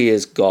one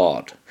fears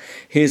God.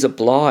 He is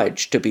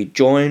obliged to be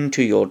joined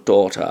to your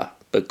daughter.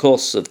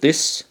 Because of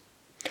this,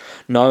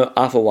 no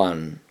other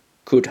one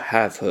could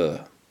have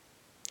her."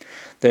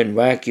 Then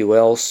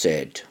Raguel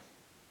said,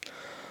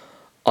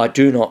 "I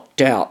do not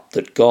doubt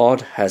that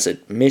God has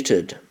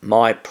admitted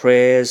my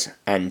prayers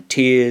and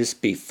tears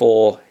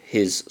before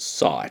his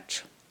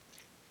sight.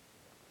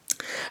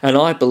 And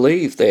I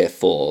believe,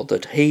 therefore,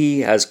 that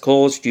he has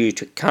caused you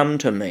to come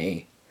to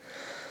me,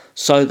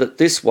 so that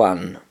this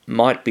one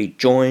might be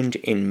joined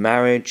in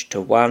marriage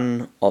to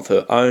one of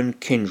her own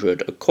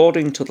kindred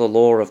according to the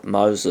law of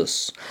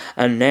Moses.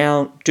 And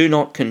now do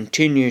not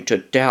continue to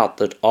doubt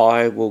that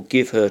I will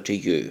give her to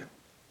you."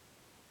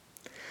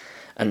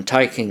 And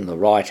taking the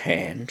right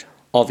hand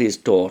of his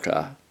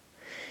daughter,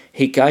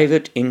 he gave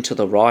it into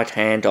the right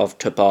hand of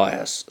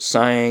Tobias,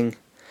 saying,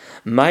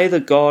 "May the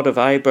God of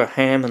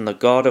Abraham and the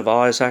God of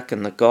Isaac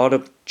and the God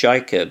of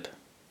Jacob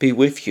be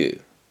with you,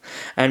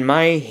 and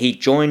may he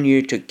join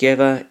you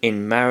together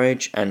in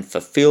marriage and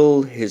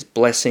fulfill his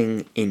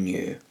blessing in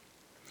you."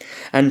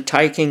 And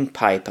taking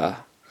paper,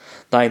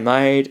 they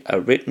made a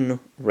written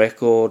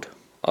record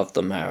of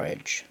the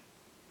marriage.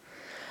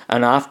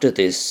 And after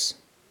this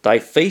they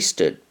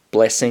feasted,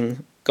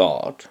 blessing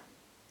God.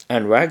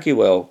 And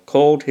Raguel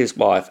called his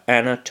wife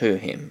Anna to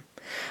him,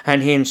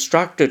 and he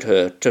instructed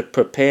her to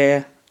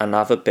prepare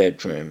another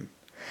bedroom.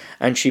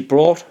 And she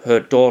brought her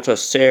daughter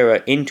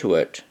Sarah into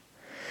it,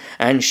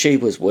 and she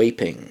was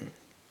weeping.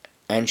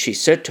 And she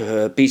said to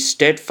her, "Be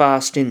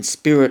steadfast in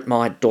spirit,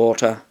 my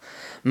daughter.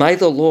 May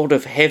the Lord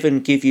of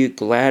heaven give you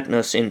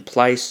gladness in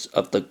place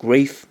of the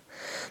grief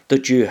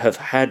that you have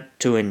had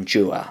to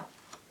endure."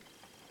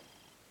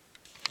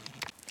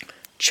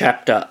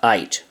 Chapter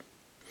 8.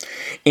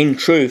 In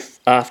truth,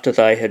 after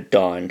they had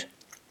dined,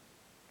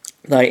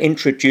 they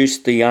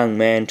introduced the young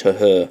man to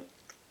her.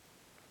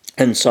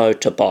 And so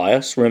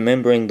Tobias,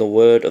 remembering the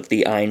word of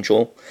the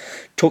angel,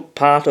 took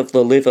part of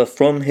the liver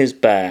from his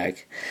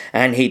bag,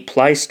 and he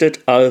placed it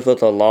over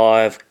the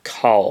live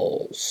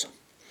coals.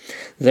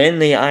 Then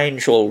the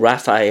angel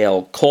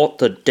Raphael caught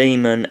the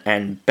demon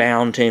and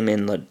bound him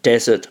in the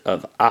desert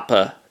of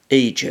Upper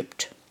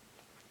Egypt.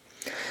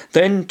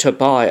 Then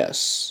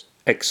Tobias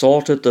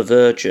exhorted the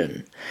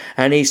virgin,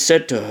 and he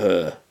said to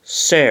her,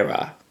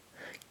 "Sarah,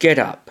 get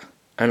up,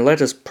 and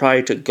let us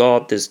pray to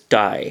God this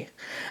day,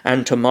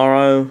 and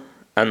tomorrow,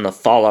 and the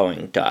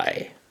following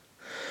day.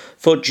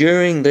 For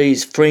during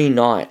these 3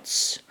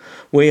 nights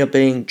we are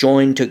being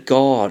joined to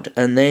God,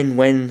 and then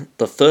when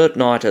the 3rd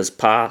night has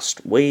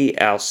passed, we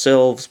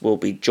ourselves will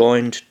be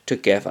joined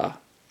together.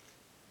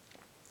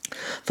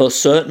 For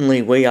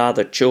certainly we are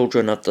the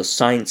children of the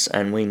saints,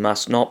 and we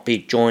must not be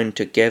joined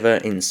together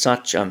in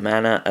such a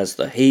manner as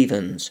the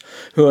heathens,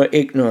 who are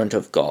ignorant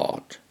of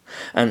God."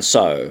 And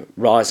so,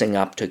 rising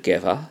up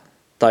together,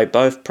 they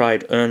both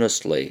prayed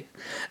earnestly,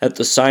 at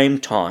the same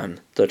time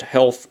that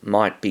health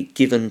might be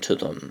given to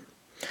them.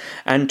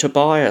 And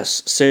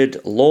Tobias said,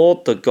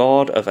 "Lord, the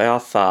God of our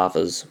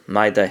fathers,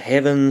 may the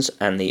heavens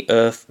and the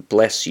earth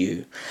bless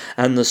you,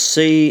 and the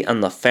sea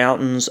and the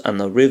fountains and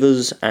the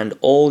rivers and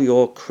all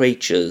your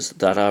creatures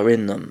that are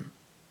in them.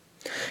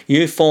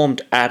 You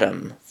formed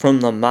Adam from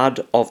the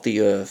mud of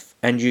the earth,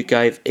 and you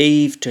gave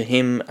Eve to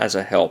him as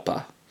a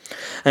helper.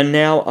 And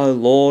now, O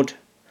Lord,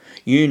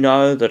 you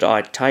know that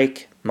I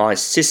take my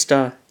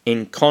sister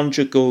in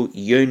conjugal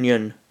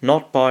union,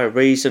 not by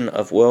reason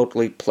of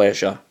worldly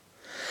pleasure,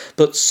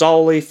 but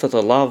solely for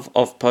the love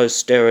of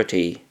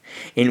posterity,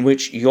 in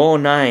which your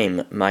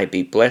name may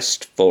be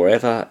blessed for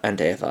ever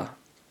and ever.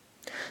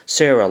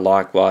 Sarah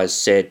likewise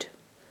said,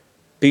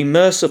 Be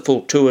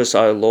merciful to us,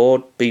 O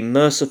Lord, be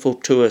merciful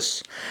to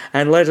us,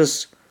 and let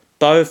us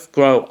both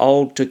grow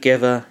old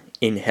together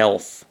in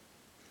health.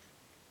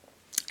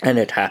 And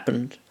it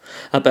happened,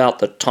 about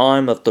the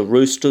time of the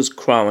roosters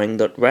crowing,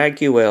 that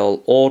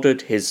Raguel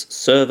ordered his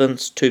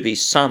servants to be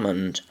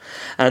summoned,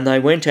 and they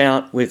went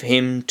out with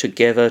him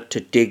together to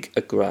dig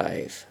a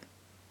grave.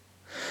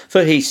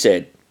 For he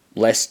said,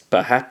 lest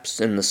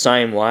perhaps in the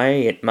same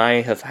way it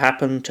may have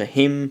happened to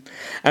him,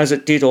 as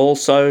it did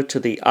also to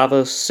the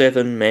other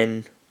 7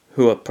 men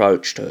who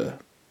approached her.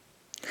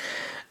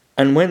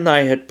 And when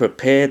they had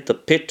prepared the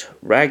pit,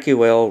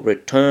 Raguel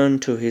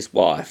returned to his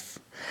wife,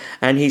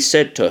 and he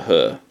said to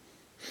her,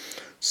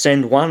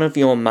 Send one of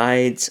your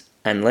maids,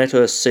 and let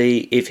her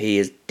see if he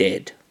is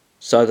dead,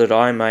 so that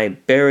I may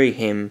bury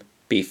him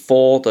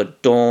before the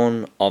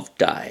dawn of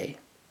day.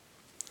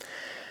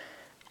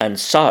 And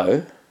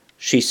so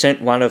she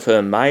sent one of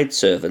her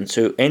maidservants,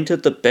 who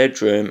entered the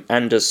bedroom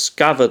and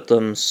discovered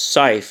them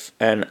safe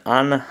and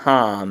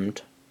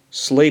unharmed,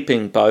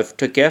 sleeping both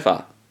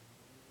together.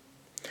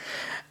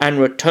 And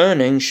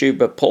returning, she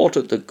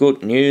reported the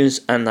good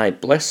news, and they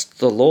blessed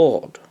the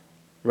Lord,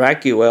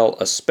 Raguel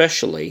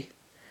especially,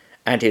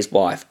 and his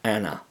wife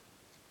Anna.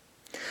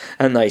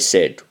 And they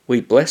said,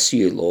 We bless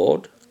you,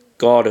 Lord,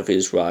 God of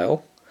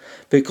Israel,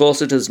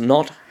 because it has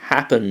not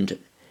happened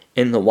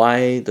in the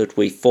way that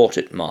we thought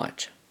it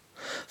might.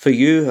 For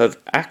you have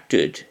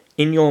acted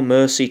in your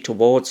mercy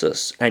towards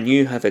us, and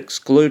you have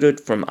excluded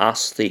from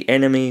us the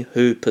enemy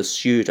who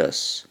pursued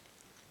us.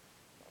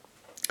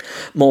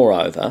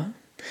 Moreover,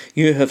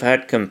 you have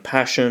had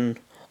compassion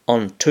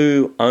on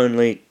 2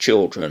 only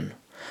children.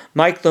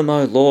 Make them,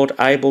 O Lord,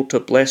 able to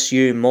bless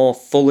you more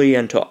fully,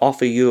 and to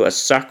offer you a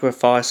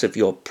sacrifice of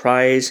your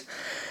praise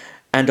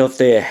and of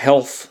their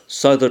health,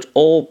 so that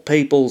all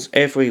peoples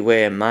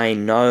everywhere may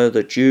know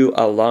that you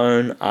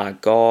alone are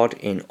God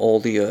in all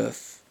the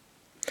earth.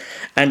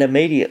 And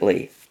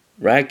immediately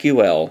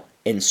Raguel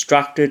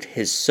instructed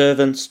his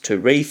servants to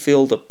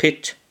refill the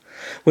pit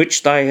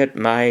which they had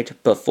made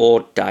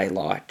before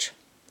daylight.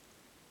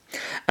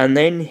 And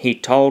then he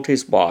told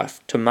his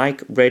wife to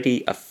make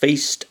ready a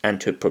feast and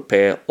to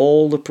prepare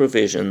all the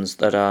provisions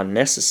that are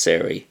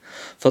necessary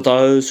for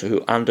those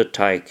who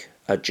undertake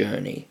a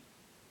journey.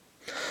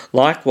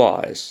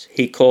 Likewise,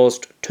 he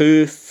caused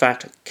 2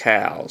 fat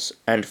cows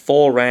and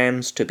 4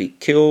 rams to be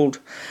killed,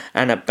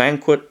 and a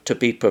banquet to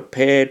be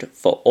prepared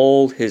for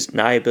all his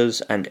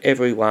neighbours and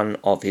every one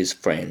of his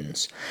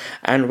friends.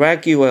 And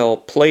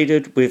Raguel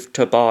pleaded with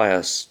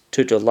Tobias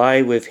to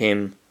delay with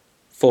him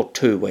for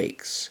 2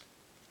 weeks.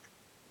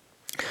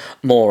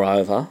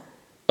 Moreover,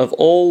 of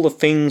all the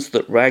things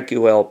that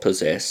Raguel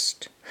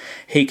possessed,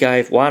 he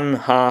gave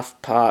 1/2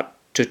 part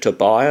to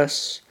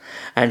Tobias,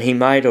 and he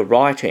made a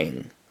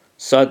writing,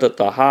 so that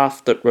the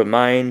half that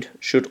remained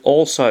should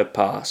also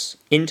pass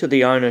into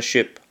the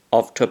ownership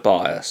of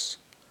Tobias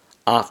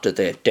after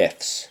their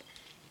deaths.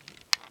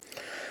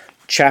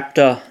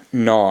 Chapter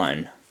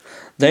 9.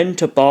 Then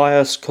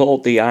Tobias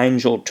called the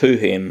angel to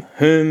him,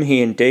 whom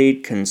he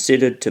indeed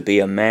considered to be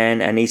a man,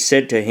 and he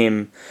said to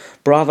him,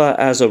 Brother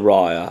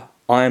Azariah,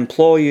 I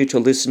implore you to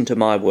listen to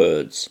my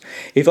words.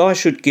 If I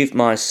should give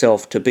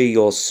myself to be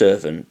your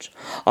servant,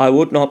 I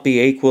would not be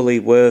equally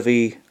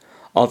worthy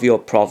of your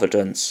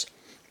providence.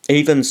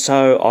 Even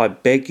so, I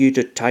beg you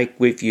to take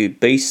with you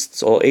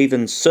beasts or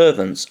even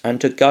servants,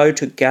 and to go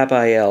to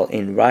Gabael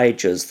in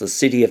Rages, the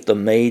city of the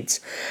Medes,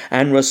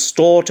 and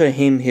restore to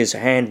him his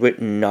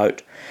handwritten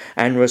note,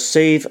 and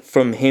receive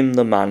from him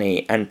the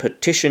money, and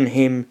petition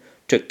him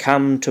to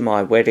come to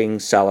my wedding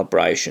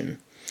celebration.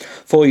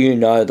 For you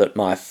know that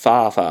my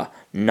father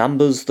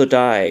numbers the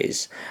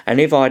days, and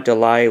if I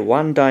delay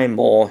 1 day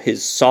more,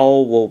 his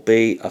soul will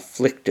be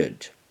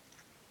afflicted.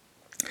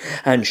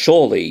 And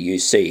surely you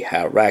see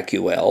how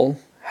Raguel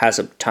has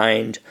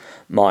obtained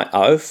my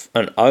oath,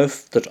 an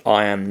oath that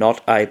I am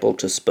not able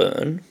to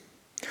spurn.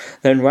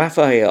 Then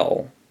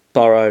Raphael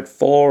borrowed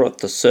 4 of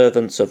the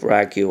servants of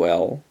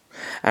Raguel,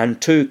 and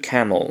 2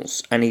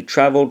 camels, and he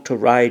travelled to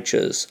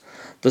Rages,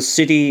 the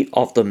city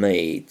of the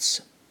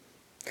Medes.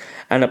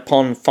 And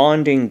upon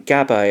finding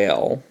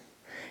Gabael,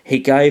 he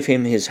gave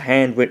him his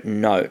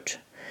handwritten note,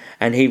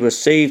 and he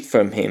received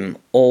from him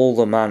all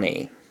the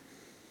money.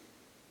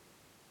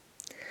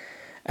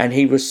 And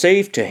he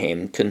received to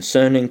him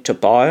concerning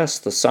Tobias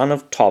the son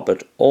of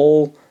Tobit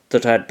all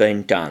that had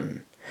been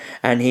done,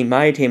 and he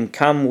made him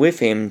come with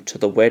him to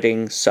the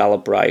wedding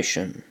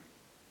celebration.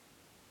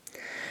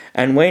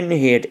 And when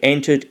he had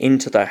entered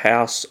into the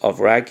house of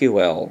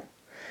Raguel,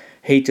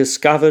 he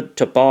discovered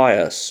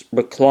Tobias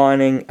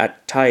reclining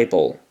at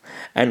table,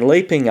 and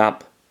leaping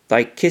up,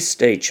 they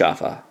kissed each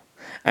other.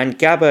 And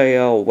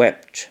Gabael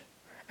wept,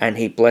 and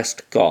he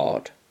blessed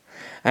God.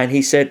 And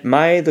he said,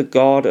 May the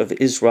God of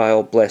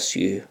Israel bless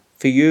you,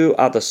 for you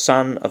are the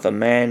son of a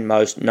man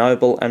most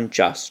noble and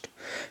just,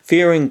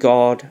 fearing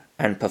God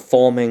and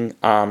performing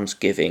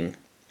almsgiving.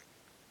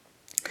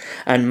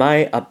 And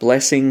may a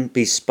blessing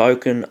be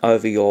spoken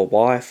over your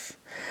wife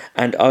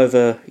and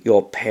over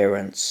your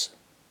parents.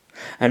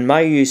 And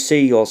may you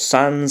see your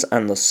sons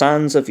and the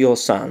sons of your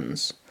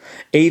sons,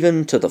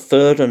 even to the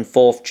third and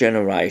fourth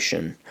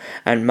generation,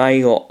 and may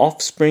your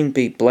offspring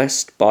be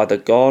blessed by the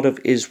God of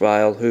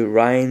Israel, who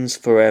reigns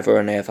forever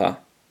and ever.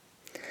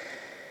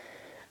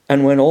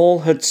 And when all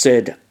had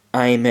said,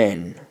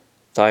 Amen,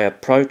 they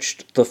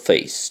approached the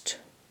feast.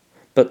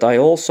 But they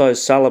also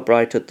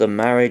celebrated the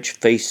marriage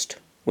feast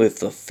with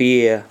the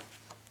fear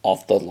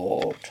of the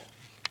Lord.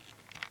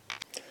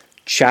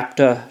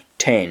 Chapter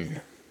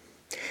 10.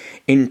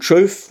 In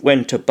truth,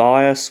 when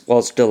Tobias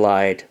was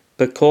delayed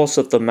because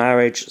of the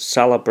marriage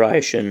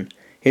celebration,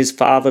 his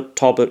father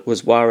Tobit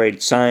was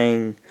worried,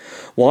 saying,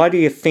 Why do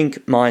you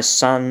think my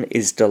son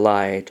is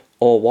delayed?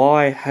 Or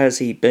why has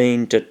he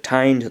been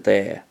detained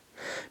there?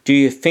 Do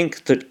you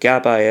think that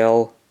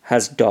Gabael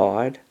has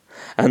died,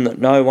 and that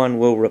no one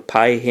will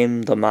repay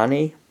him the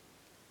money?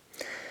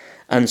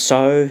 And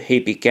so he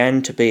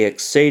began to be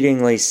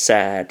exceedingly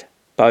sad,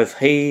 both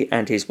he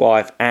and his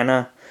wife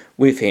Anna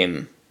with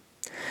him.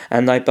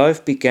 And they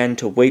both began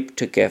to weep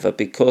together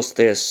because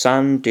their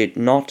son did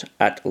not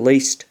at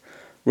least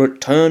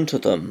return to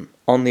them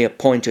on the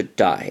appointed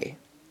day.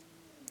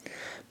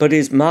 But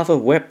his mother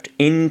wept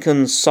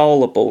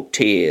inconsolable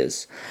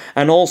tears,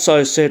 and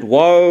also said,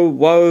 Woe,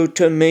 woe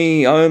to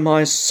me, O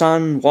my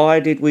son, why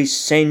did we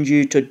send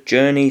you to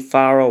journey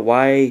far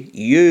away,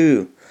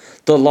 you,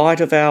 the light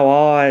of our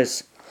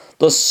eyes,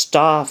 the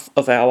staff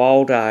of our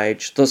old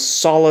age, the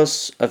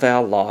solace of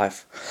our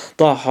life,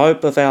 the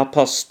hope of our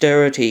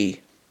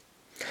posterity?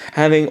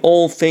 Having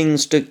all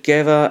things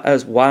together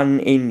as one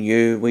in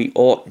you, we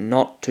ought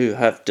not to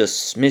have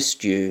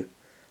dismissed you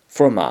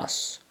from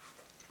us.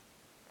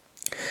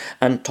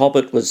 And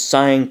Tobit was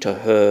saying to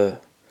her,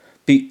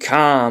 Be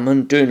calm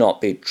and do not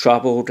be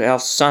troubled. Our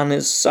son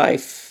is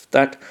safe.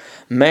 That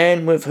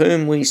man with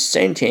whom we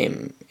sent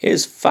him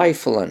is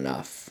faithful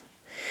enough.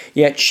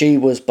 Yet she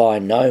was by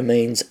no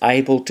means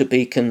able to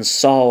be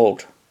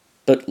consoled,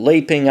 but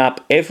leaping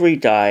up every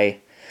day,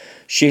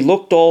 she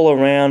looked all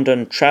around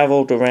and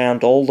travelled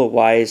around all the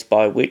ways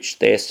by which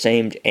there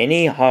seemed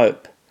any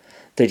hope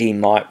that he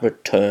might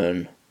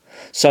return,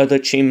 so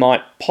that she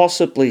might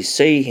possibly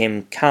see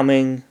him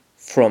coming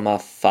from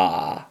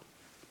afar.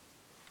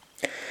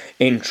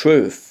 In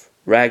truth,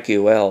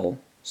 Raguel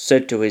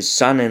said to his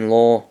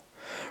son-in-law,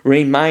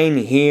 Remain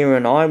here,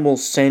 and I will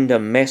send a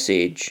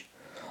message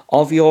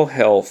of your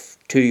health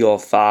to your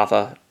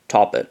father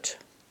Tobit.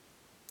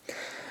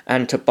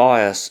 And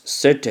Tobias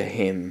said to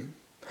him,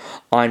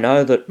 I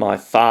know that my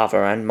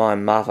father and my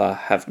mother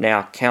have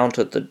now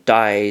counted the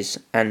days,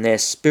 and their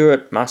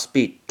spirit must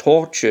be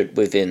tortured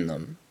within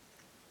them.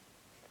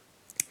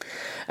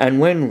 And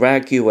when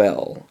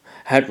Raguel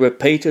had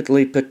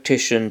repeatedly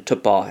petitioned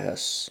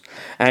Tobias,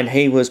 and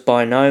he was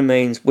by no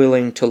means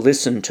willing to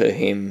listen to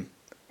him,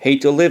 he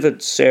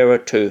delivered Sarah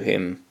to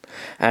him,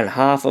 and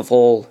half of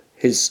all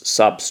his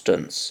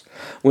substance,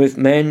 with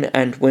men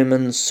and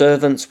women,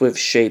 servants with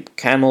sheep,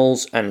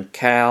 camels and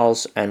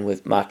cows, and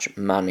with much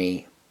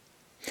money.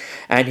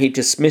 And he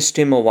dismissed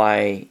him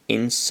away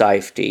in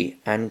safety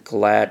and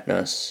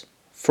gladness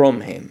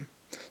from him,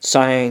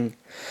 saying,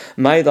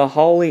 May the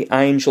holy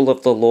angel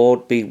of the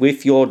Lord be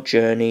with your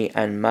journey,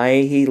 and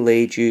may he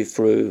lead you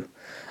through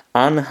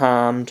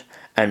unharmed,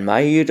 and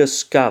may you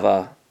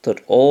discover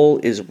that all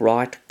is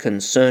right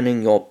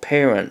concerning your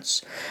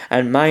parents,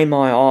 and may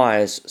my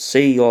eyes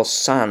see your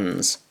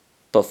sons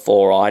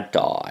before I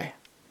die.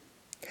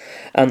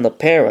 And the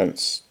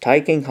parents,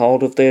 taking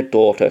hold of their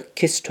daughter,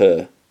 kissed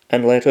her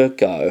and let her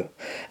go,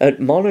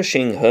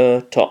 admonishing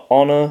her to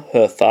honour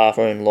her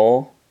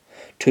father-in-law,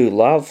 to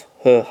love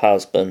her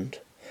husband,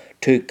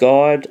 to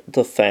guide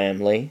the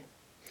family,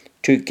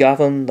 to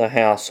govern the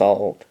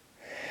household,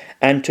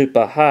 and to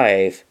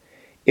behave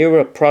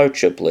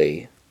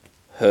irreproachably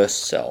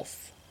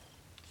herself.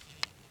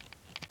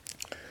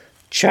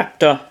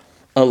 Chapter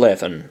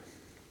 11.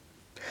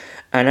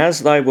 And as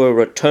they were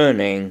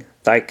returning,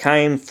 they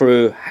came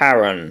through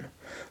Haran,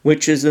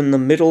 which is in the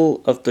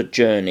middle of the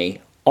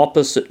journey,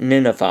 opposite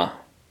Nineveh,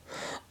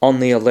 on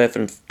the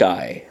 11th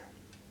day.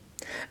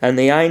 And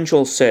the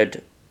angel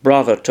said,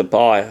 Brother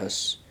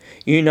Tobias,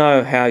 you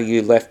know how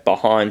you left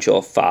behind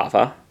your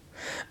father,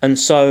 and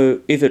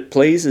so, if it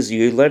pleases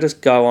you, let us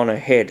go on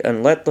ahead,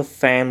 and let the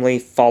family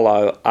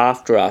follow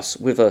after us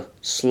with a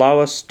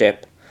slower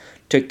step,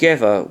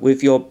 together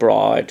with your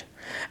bride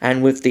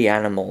and with the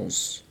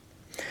animals.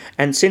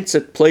 And since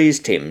it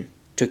pleased him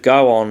to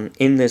go on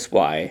in this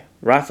way,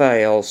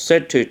 Raphael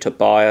said to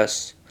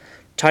Tobias,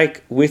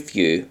 Take with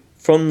you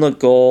from the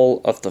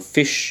gall of the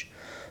fish,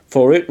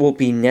 for it will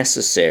be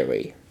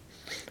necessary.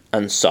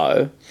 And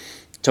so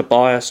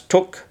Tobias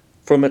took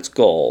from its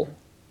gall,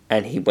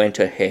 and he went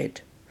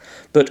ahead.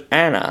 But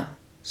Anna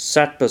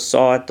sat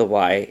beside the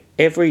way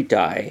every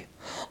day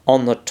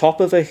on the top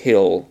of a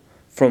hill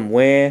from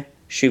where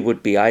she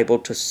would be able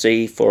to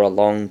see for a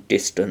long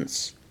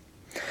distance.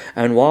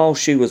 And while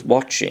she was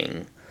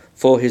watching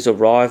for his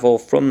arrival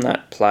from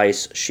that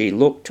place, she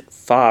looked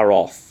far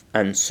off,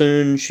 and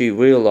soon she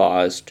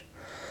realized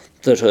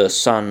that her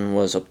son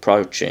was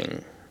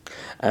approaching.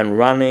 And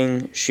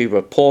running, she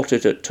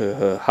reported it to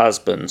her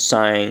husband,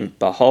 saying,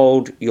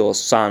 "Behold, your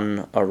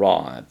son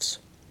arrives."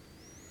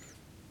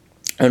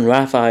 And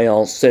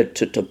Raphael said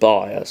to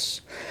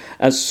Tobias,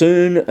 "As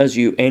soon as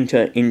you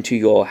enter into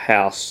your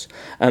house,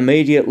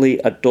 immediately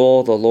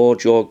adore the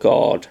Lord your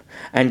God,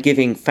 and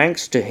giving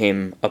thanks to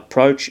him,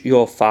 approach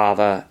your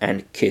father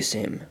and kiss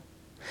him.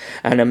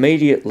 And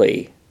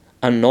immediately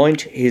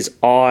anoint his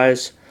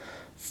eyes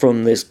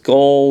from this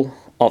gall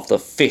of the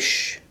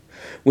fish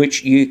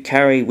which you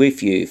carry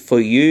with you, for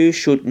you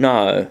should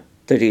know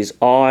that his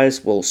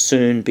eyes will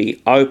soon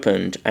be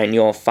opened, and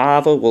your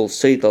father will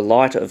see the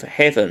light of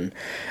heaven,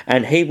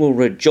 and he will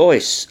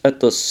rejoice at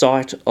the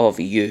sight of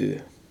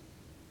you."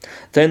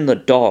 Then the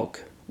dog,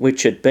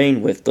 which had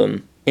been with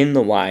them in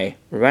the way,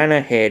 ran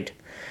ahead,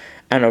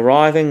 and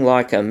arriving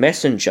like a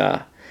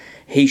messenger,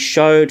 he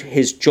showed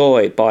his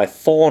joy by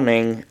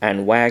fawning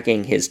and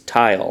wagging his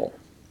tail.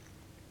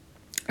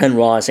 And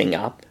rising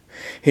up,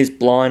 his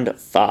blind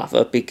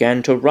father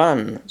began to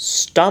run,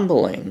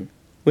 stumbling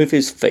with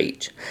his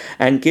feet,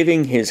 and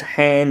giving his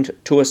hand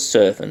to a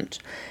servant,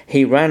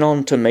 he ran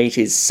on to meet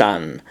his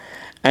son,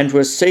 and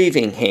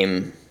receiving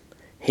him,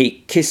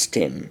 he kissed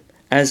him,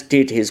 as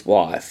did his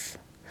wife.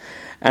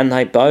 And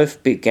they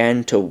both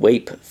began to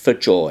weep for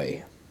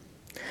joy.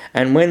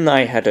 And when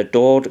they had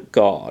adored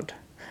God,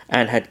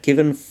 and had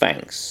given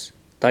thanks,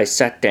 they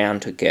sat down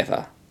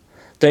together.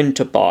 Then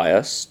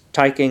Tobias,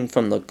 taking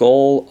from the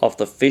gall of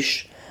the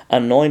fish,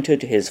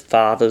 anointed his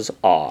father's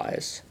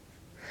eyes.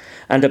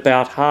 And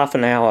about half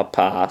an hour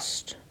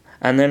passed,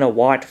 and then a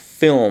white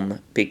film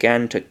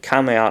began to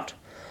come out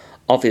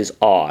of his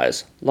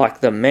eyes, like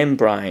the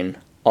membrane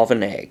of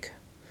an egg.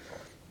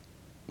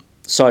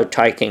 So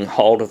taking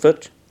hold of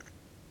it,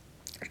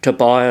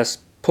 Tobias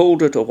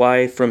pulled it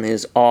away from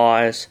his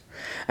eyes,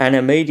 and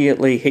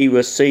immediately he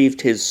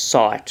received his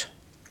sight.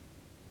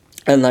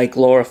 And they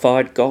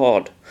glorified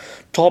God,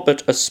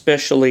 Tobit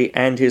especially,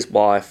 and his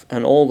wife,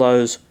 and all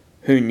those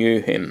who knew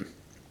him.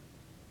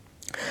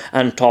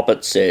 And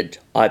Tobit said,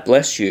 "I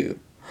bless you,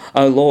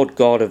 O Lord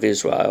God of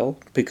Israel,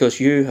 because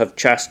you have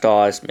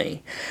chastised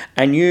me,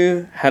 and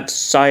you have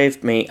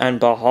saved me, and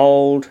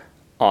behold,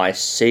 I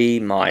see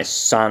my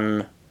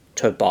son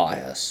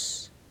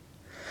Tobias."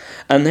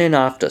 And then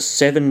after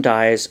 7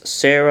 days,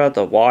 Sarah,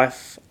 the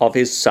wife of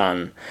his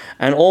son,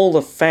 and all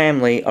the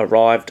family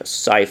arrived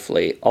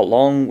safely,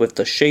 along with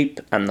the sheep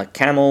and the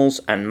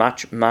camels and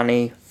much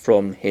money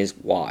from his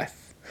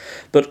wife,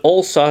 but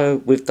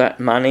also with that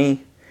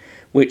money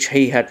which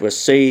he had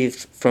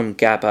received from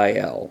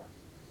Gabael.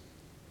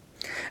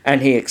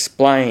 And he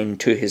explained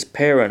to his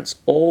parents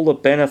all the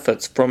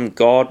benefits from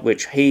God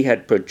which he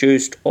had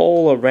produced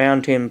all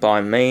around him by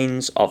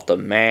means of the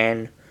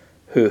man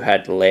who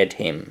had led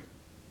him.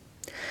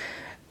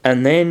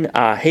 And then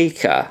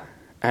Ahikah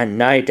and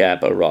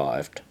Nadab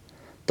arrived,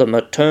 the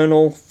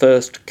maternal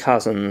first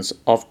cousins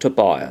of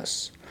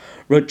Tobias,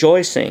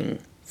 rejoicing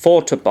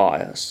for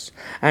Tobias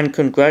and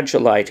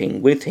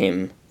congratulating with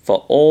him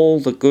for all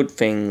the good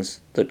things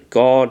that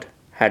God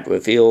had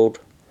revealed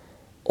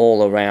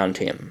all around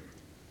him.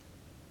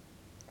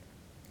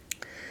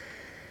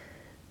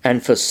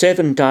 And for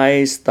 7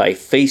 days they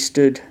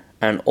feasted,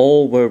 and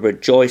all were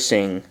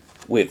rejoicing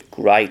with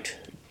great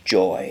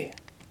joy.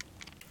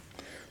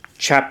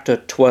 Chapter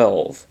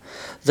 12.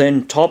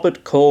 Then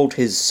Tobit called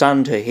his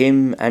son to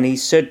him, and he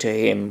said to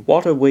him,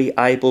 "What are we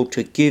able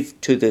to give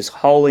to this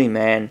holy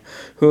man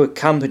who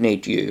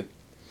accompanied you?"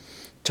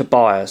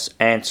 Tobias,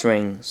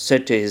 answering,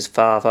 said to his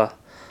father,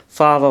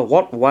 "Father,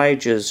 what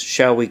wages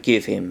shall we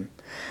give him,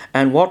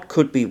 and what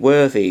could be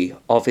worthy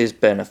of his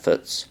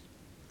benefits?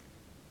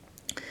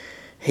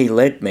 He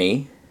led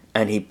me,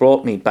 and he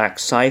brought me back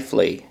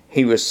safely.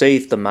 He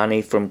received the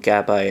money from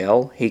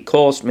Gabael, he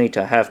caused me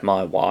to have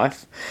my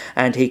wife,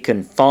 and he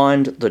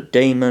confined the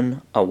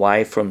demon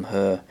away from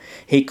her.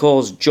 He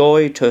caused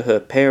joy to her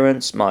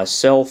parents,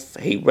 myself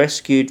he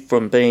rescued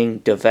from being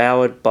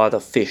devoured by the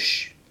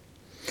fish.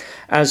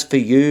 As for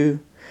you,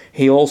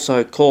 he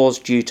also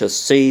caused you to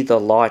see the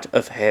light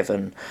of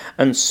heaven,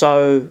 and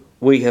so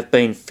we have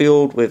been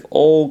filled with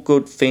all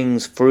good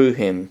things through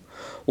him.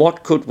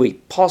 What could we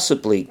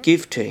possibly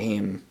give to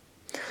him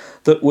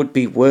that would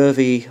be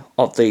worthy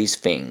of these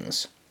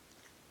things?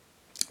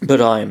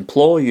 But I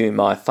implore you,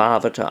 my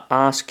father, to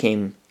ask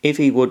him if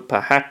he would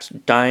perhaps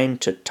deign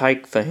to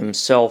take for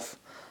himself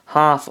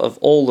half of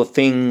all the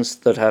things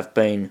that have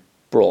been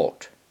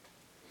brought."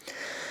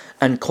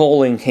 And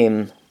calling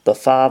him, the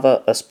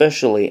father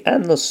especially,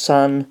 and the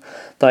son,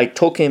 they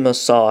took him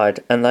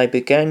aside, and they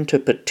began to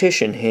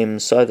petition him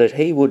so that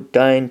he would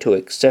deign to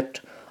accept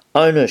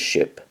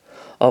ownership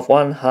of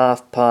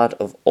 1/2 part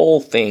of all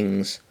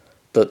things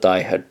that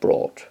they had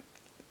brought.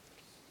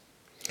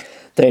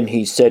 Then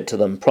he said to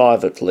them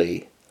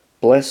privately,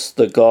 "Bless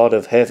the God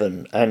of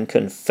heaven, and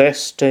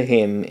confess to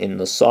him in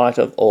the sight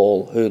of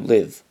all who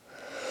live,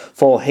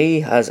 for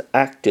he has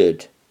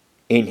acted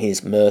in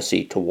his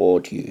mercy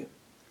toward you.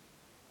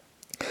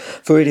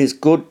 For it is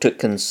good to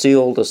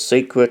conceal the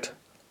secret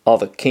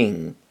of a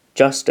king,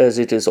 just as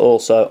it is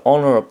also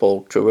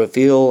honourable to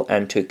reveal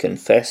and to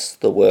confess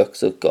the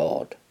works of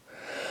God.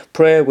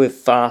 Prayer with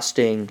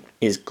fasting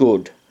is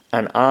good,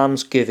 and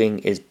almsgiving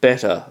is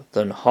better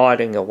than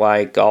hiding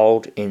away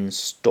gold in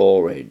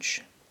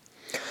storage.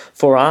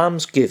 For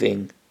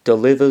almsgiving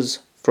delivers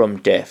from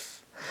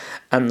death,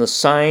 and the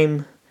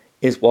same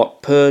is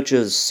what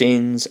purges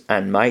sins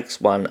and makes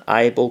one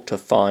able to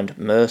find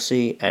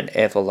mercy and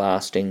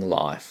everlasting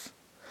life.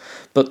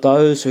 But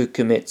those who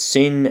commit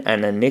sin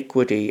and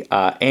iniquity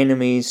are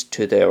enemies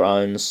to their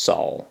own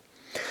soul.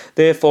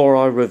 Therefore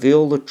I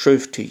reveal the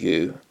truth to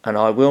you, and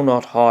I will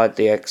not hide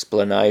the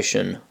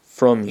explanation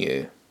from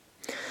you.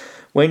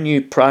 When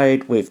you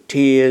prayed with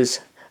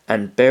tears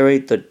and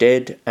buried the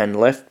dead and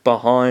left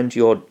behind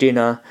your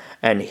dinner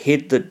and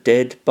hid the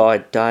dead by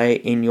day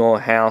in your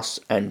house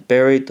and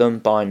buried them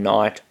by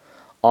night,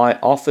 I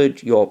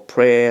offered your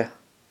prayer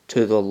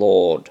to the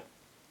Lord.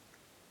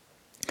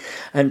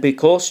 And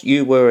because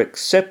you were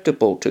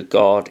acceptable to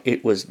God,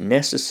 it was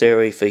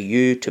necessary for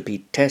you to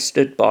be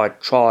tested by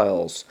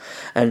trials.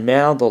 And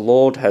now the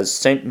Lord has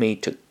sent me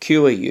to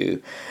cure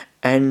you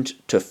and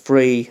to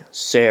free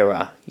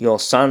Sarah, your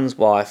son's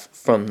wife,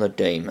 from the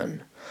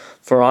demon.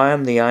 For I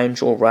am the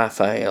angel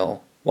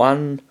Raphael,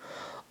 one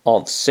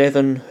of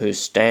 7 who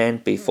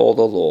stand before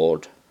the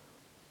Lord.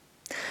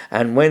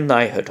 And when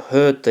they had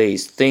heard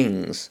these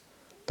things,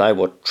 they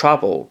were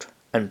troubled,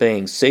 and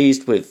being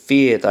seized with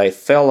fear, they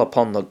fell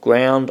upon the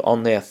ground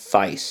on their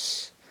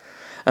face.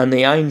 And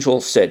the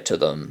angel said to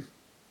them,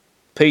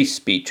 Peace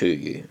be to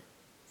you,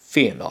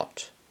 fear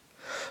not.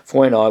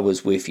 For when I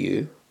was with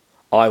you,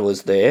 I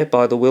was there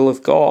by the will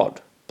of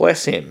God.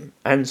 Bless him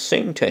and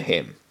sing to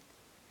him.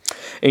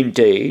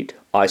 Indeed,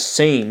 I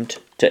seemed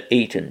to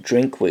eat and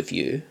drink with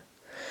you,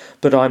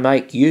 but I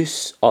make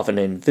use of an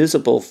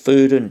invisible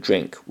food and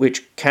drink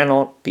which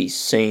cannot be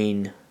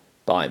seen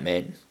by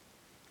men.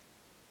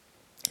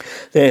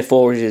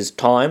 Therefore it is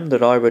time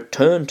that I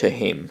return to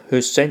him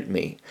who sent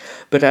me.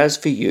 But as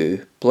for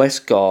you, bless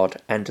God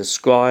and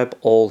describe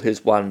all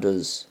his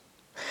wonders.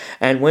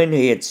 And when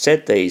he had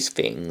said these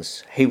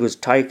things, he was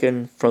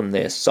taken from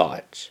their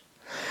sight,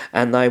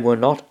 and they were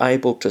not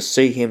able to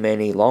see him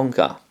any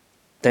longer.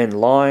 Then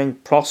lying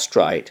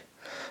prostrate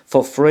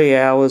for 3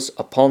 hours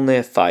upon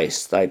their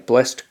face, they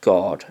blessed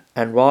God,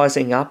 and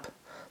rising up,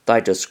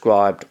 they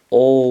described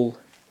all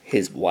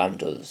his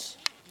wonders.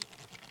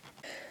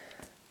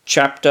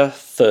 Chapter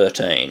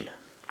 13.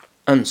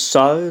 And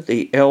so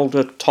the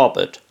elder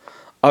Tobit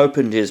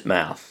opened his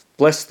mouth,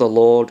 blessed the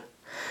Lord,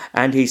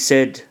 and he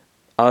said,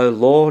 O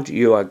Lord,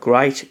 you are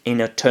great in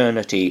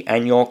eternity,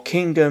 and your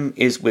kingdom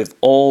is with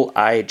all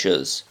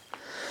ages.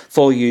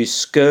 For you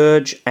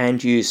scourge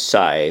and you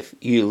save,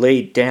 you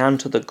lead down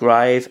to the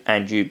grave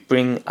and you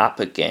bring up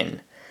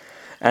again,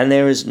 and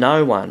there is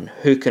no one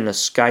who can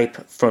escape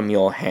from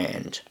your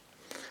hand.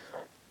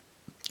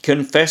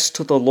 Confess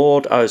to the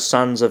Lord, O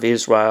sons of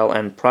Israel,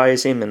 and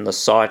praise him in the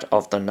sight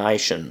of the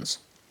nations.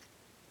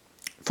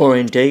 For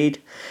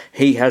indeed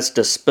he has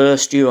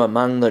dispersed you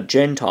among the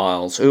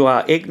Gentiles who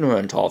are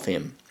ignorant of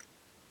him,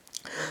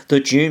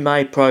 that you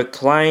may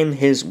proclaim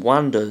his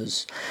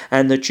wonders,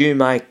 and that you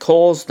may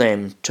cause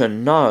them to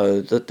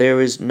know that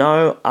there is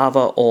no other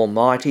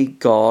almighty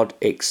God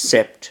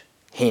except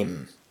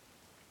him.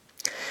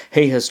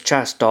 He has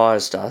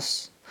chastised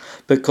us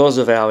because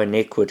of our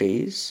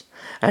iniquities,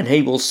 and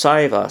he will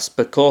save us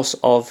because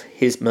of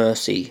his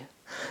mercy.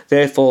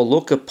 Therefore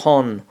look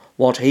upon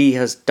what he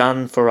has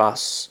done for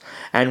us,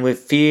 and with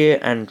fear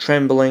and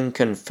trembling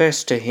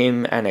confess to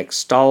him and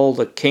extol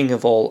the King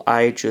of all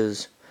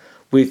ages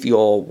with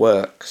your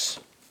works.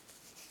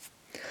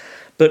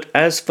 But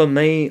as for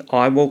me,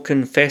 I will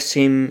confess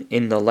him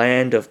in the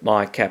land of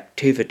my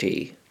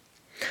captivity,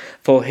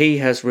 for he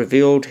has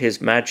revealed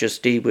his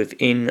majesty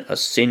within a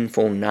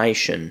sinful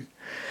nation.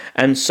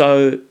 And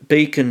so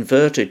be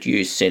converted,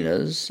 you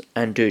sinners,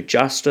 and do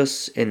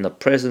justice in the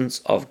presence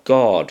of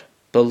God,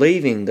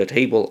 believing that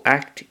he will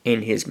act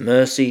in his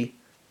mercy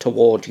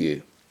toward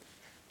you.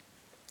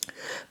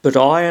 But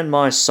I and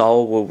my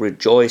soul will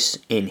rejoice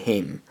in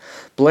him.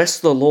 Bless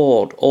the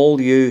Lord, all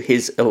you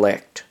his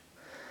elect.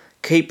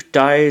 Keep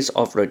days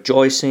of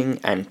rejoicing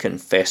and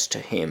confess to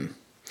him.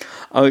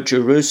 O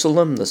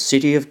Jerusalem, the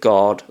city of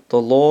God,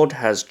 the Lord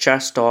has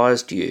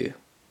chastised you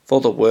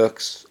for the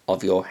works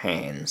of your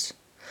hands.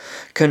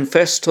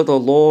 Confess to the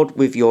Lord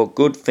with your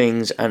good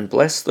things, and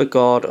bless the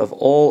God of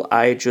all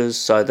ages,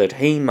 so that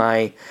he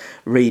may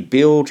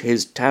rebuild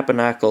his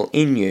tabernacle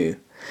in you,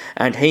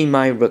 and he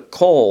may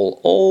recall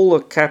all the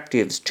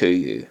captives to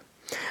you,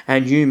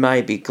 and you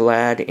may be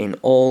glad in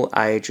all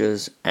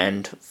ages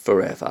and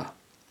forever.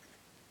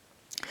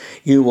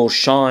 You will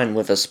shine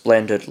with a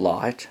splendid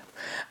light,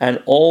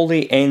 and all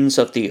the ends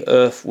of the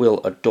earth will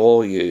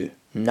adore you.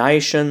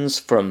 Nations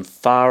from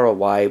far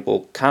away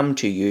will come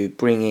to you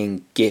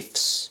bringing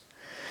gifts,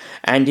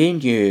 and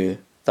in you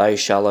they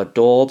shall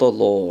adore the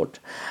Lord,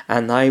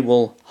 and they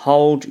will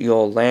hold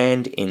your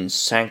land in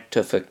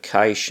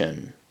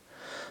sanctification,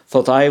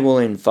 for they will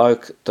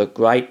invoke the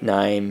great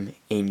name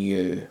in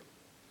you.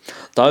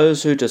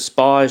 Those who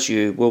despise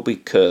you will be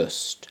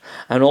cursed,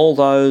 and all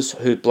those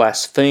who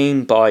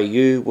blaspheme by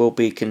you will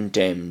be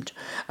condemned,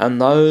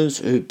 and those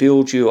who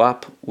build you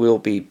up will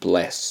be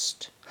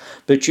blessed.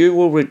 But you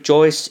will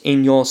rejoice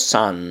in your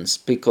sons,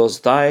 because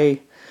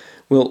they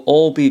will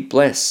all be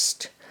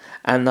blessed,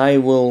 and they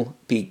will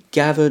be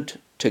gathered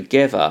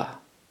together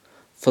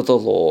for the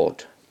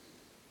Lord.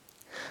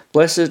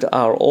 Blessed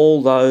are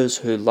all those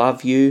who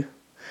love you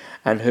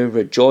and who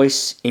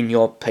rejoice in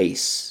your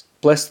peace.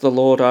 Bless the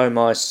Lord, O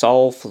my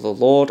soul, for the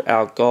Lord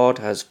our God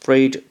has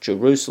freed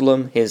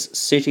Jerusalem, his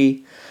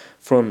city,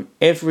 from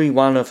every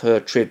one of her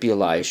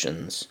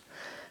tribulations.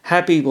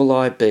 Happy will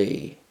I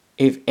be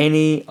if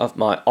any of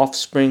my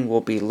offspring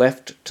will be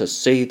left to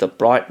see the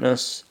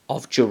brightness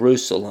of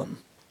Jerusalem.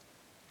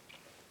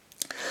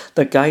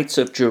 The gates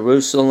of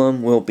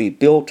Jerusalem will be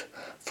built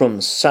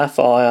from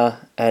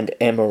sapphire and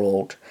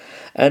emerald,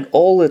 and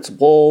all its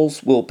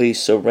walls will be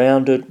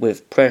surrounded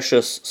with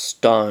precious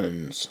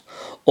stones.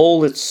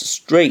 All its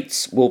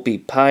streets will be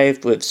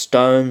paved with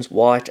stones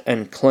white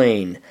and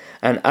clean,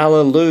 and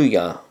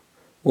Alleluia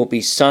will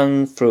be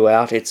sung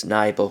throughout its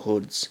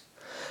neighbourhoods.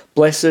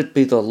 Blessed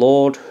be the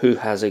Lord who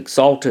has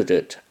exalted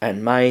it,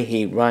 and may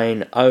he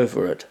reign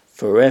over it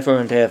forever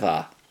and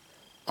ever.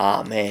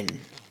 Amen.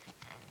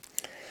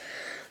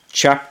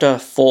 Chapter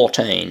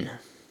 14.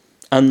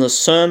 And the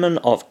sermon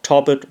of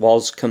Tobit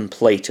was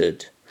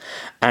completed.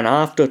 And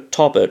after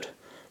Tobit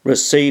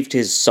received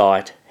his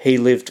sight, he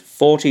lived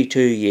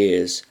 42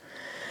 years,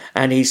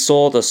 and he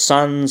saw the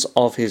sons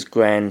of his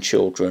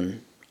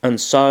grandchildren. And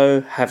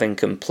so, having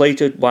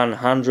completed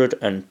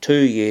 102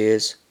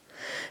 years,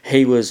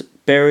 he was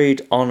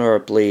buried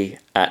honourably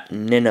at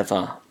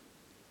Nineveh.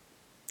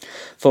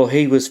 For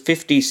he was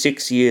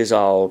 56 years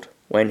old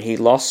when he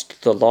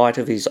lost the light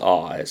of his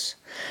eyes,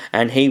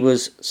 and he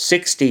was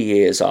 60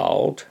 years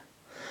old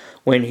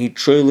when he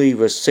truly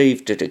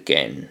received it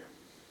again.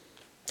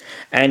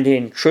 And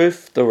in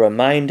truth the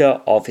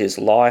remainder of his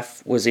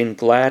life was in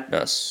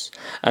gladness,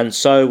 and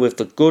so with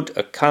the good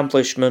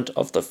accomplishment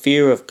of the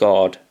fear of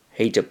God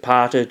he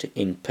departed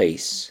in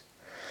peace.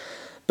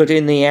 But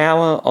in the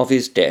hour of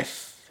his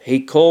death he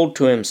called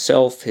to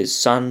himself his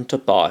son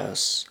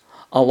Tobias,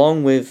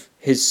 along with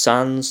his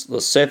sons,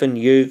 the 7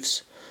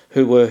 youths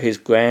who were his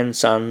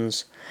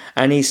grandsons,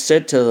 and he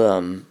said to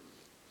them,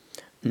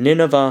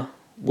 Nineveh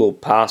will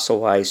pass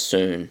away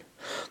soon,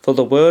 for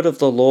the word of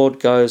the Lord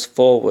goes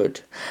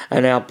forward,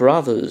 and our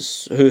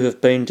brothers who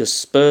have been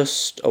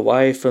dispersed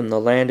away from the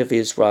land of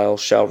Israel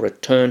shall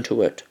return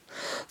to it.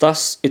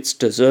 Thus its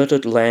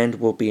deserted land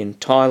will be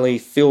entirely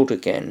filled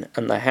again,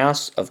 and the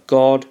house of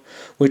God,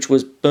 which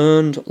was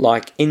burned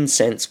like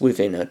incense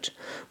within it,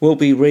 will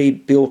be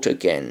rebuilt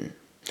again,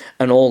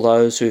 and all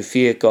those who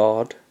fear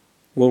God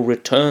will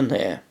return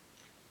there.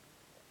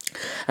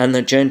 And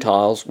the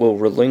Gentiles will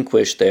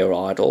relinquish their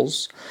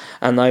idols,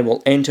 and they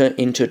will enter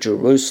into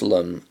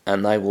Jerusalem,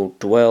 and they will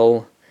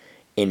dwell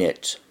in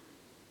it.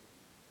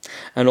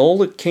 And all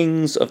the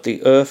kings of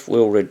the earth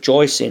will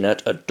rejoice in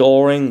it,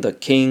 adoring the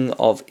King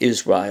of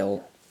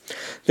Israel.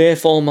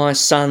 Therefore, my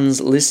sons,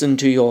 listen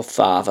to your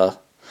father.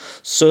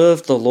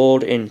 Serve the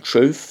Lord in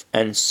truth,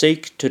 and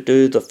seek to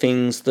do the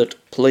things that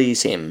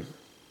please him.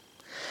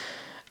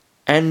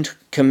 And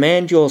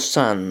command your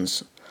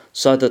sons,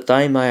 so that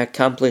they may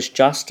accomplish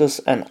justice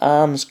and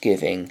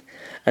almsgiving,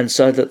 and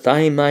so that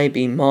they may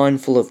be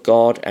mindful of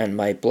God and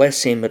may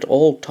bless him at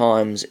all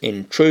times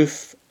in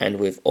truth and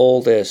with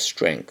all their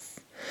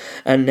strength.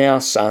 And now,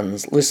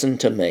 sons, listen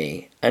to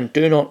me, and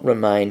do not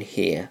remain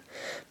here,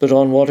 but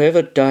on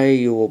whatever day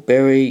you will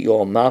bury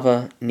your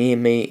mother near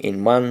me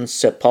in one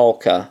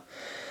sepulchre,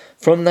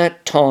 from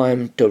that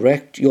time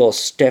direct your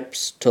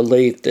steps to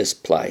leave this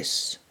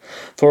place.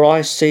 For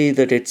I see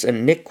that its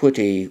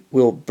iniquity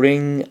will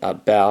bring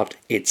about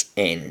its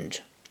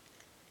end.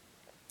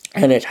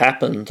 And it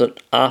happened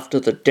that after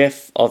the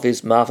death of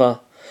his mother,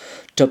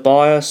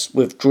 Tobias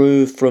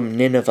withdrew from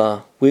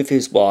Nineveh with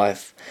his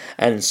wife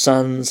and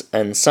sons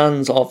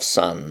of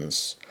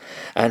sons,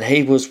 and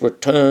he was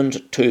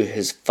returned to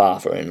his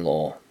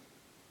father-in-law.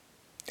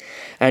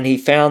 And he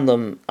found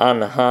them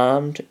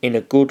unharmed in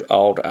a good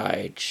old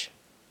age,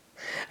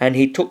 and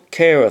he took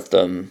care of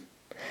them,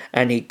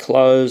 and he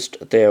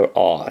closed their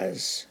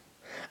eyes.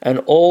 And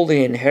all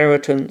the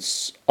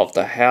inheritance of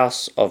the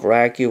house of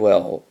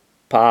Raguel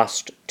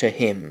passed to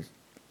him.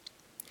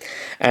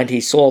 And he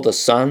saw the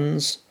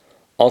sons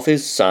of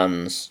his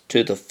sons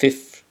to the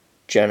 5th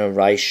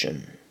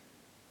generation.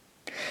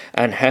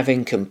 And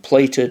having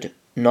completed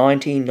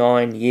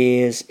 99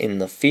 years in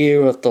the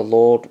fear of the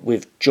Lord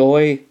with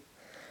joy,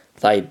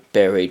 they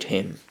buried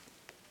him.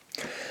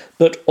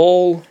 But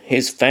all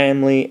his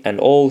family and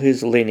all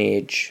his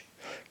lineage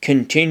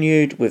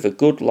continued with a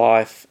good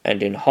life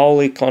and in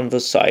holy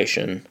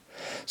conversation,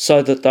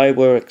 so that they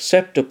were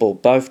acceptable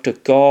both to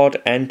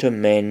God and to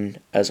men,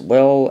 as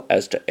well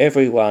as to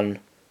everyone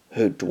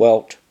who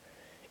dwelt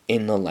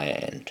in the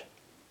land.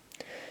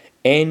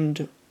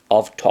 End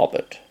of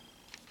Tobit.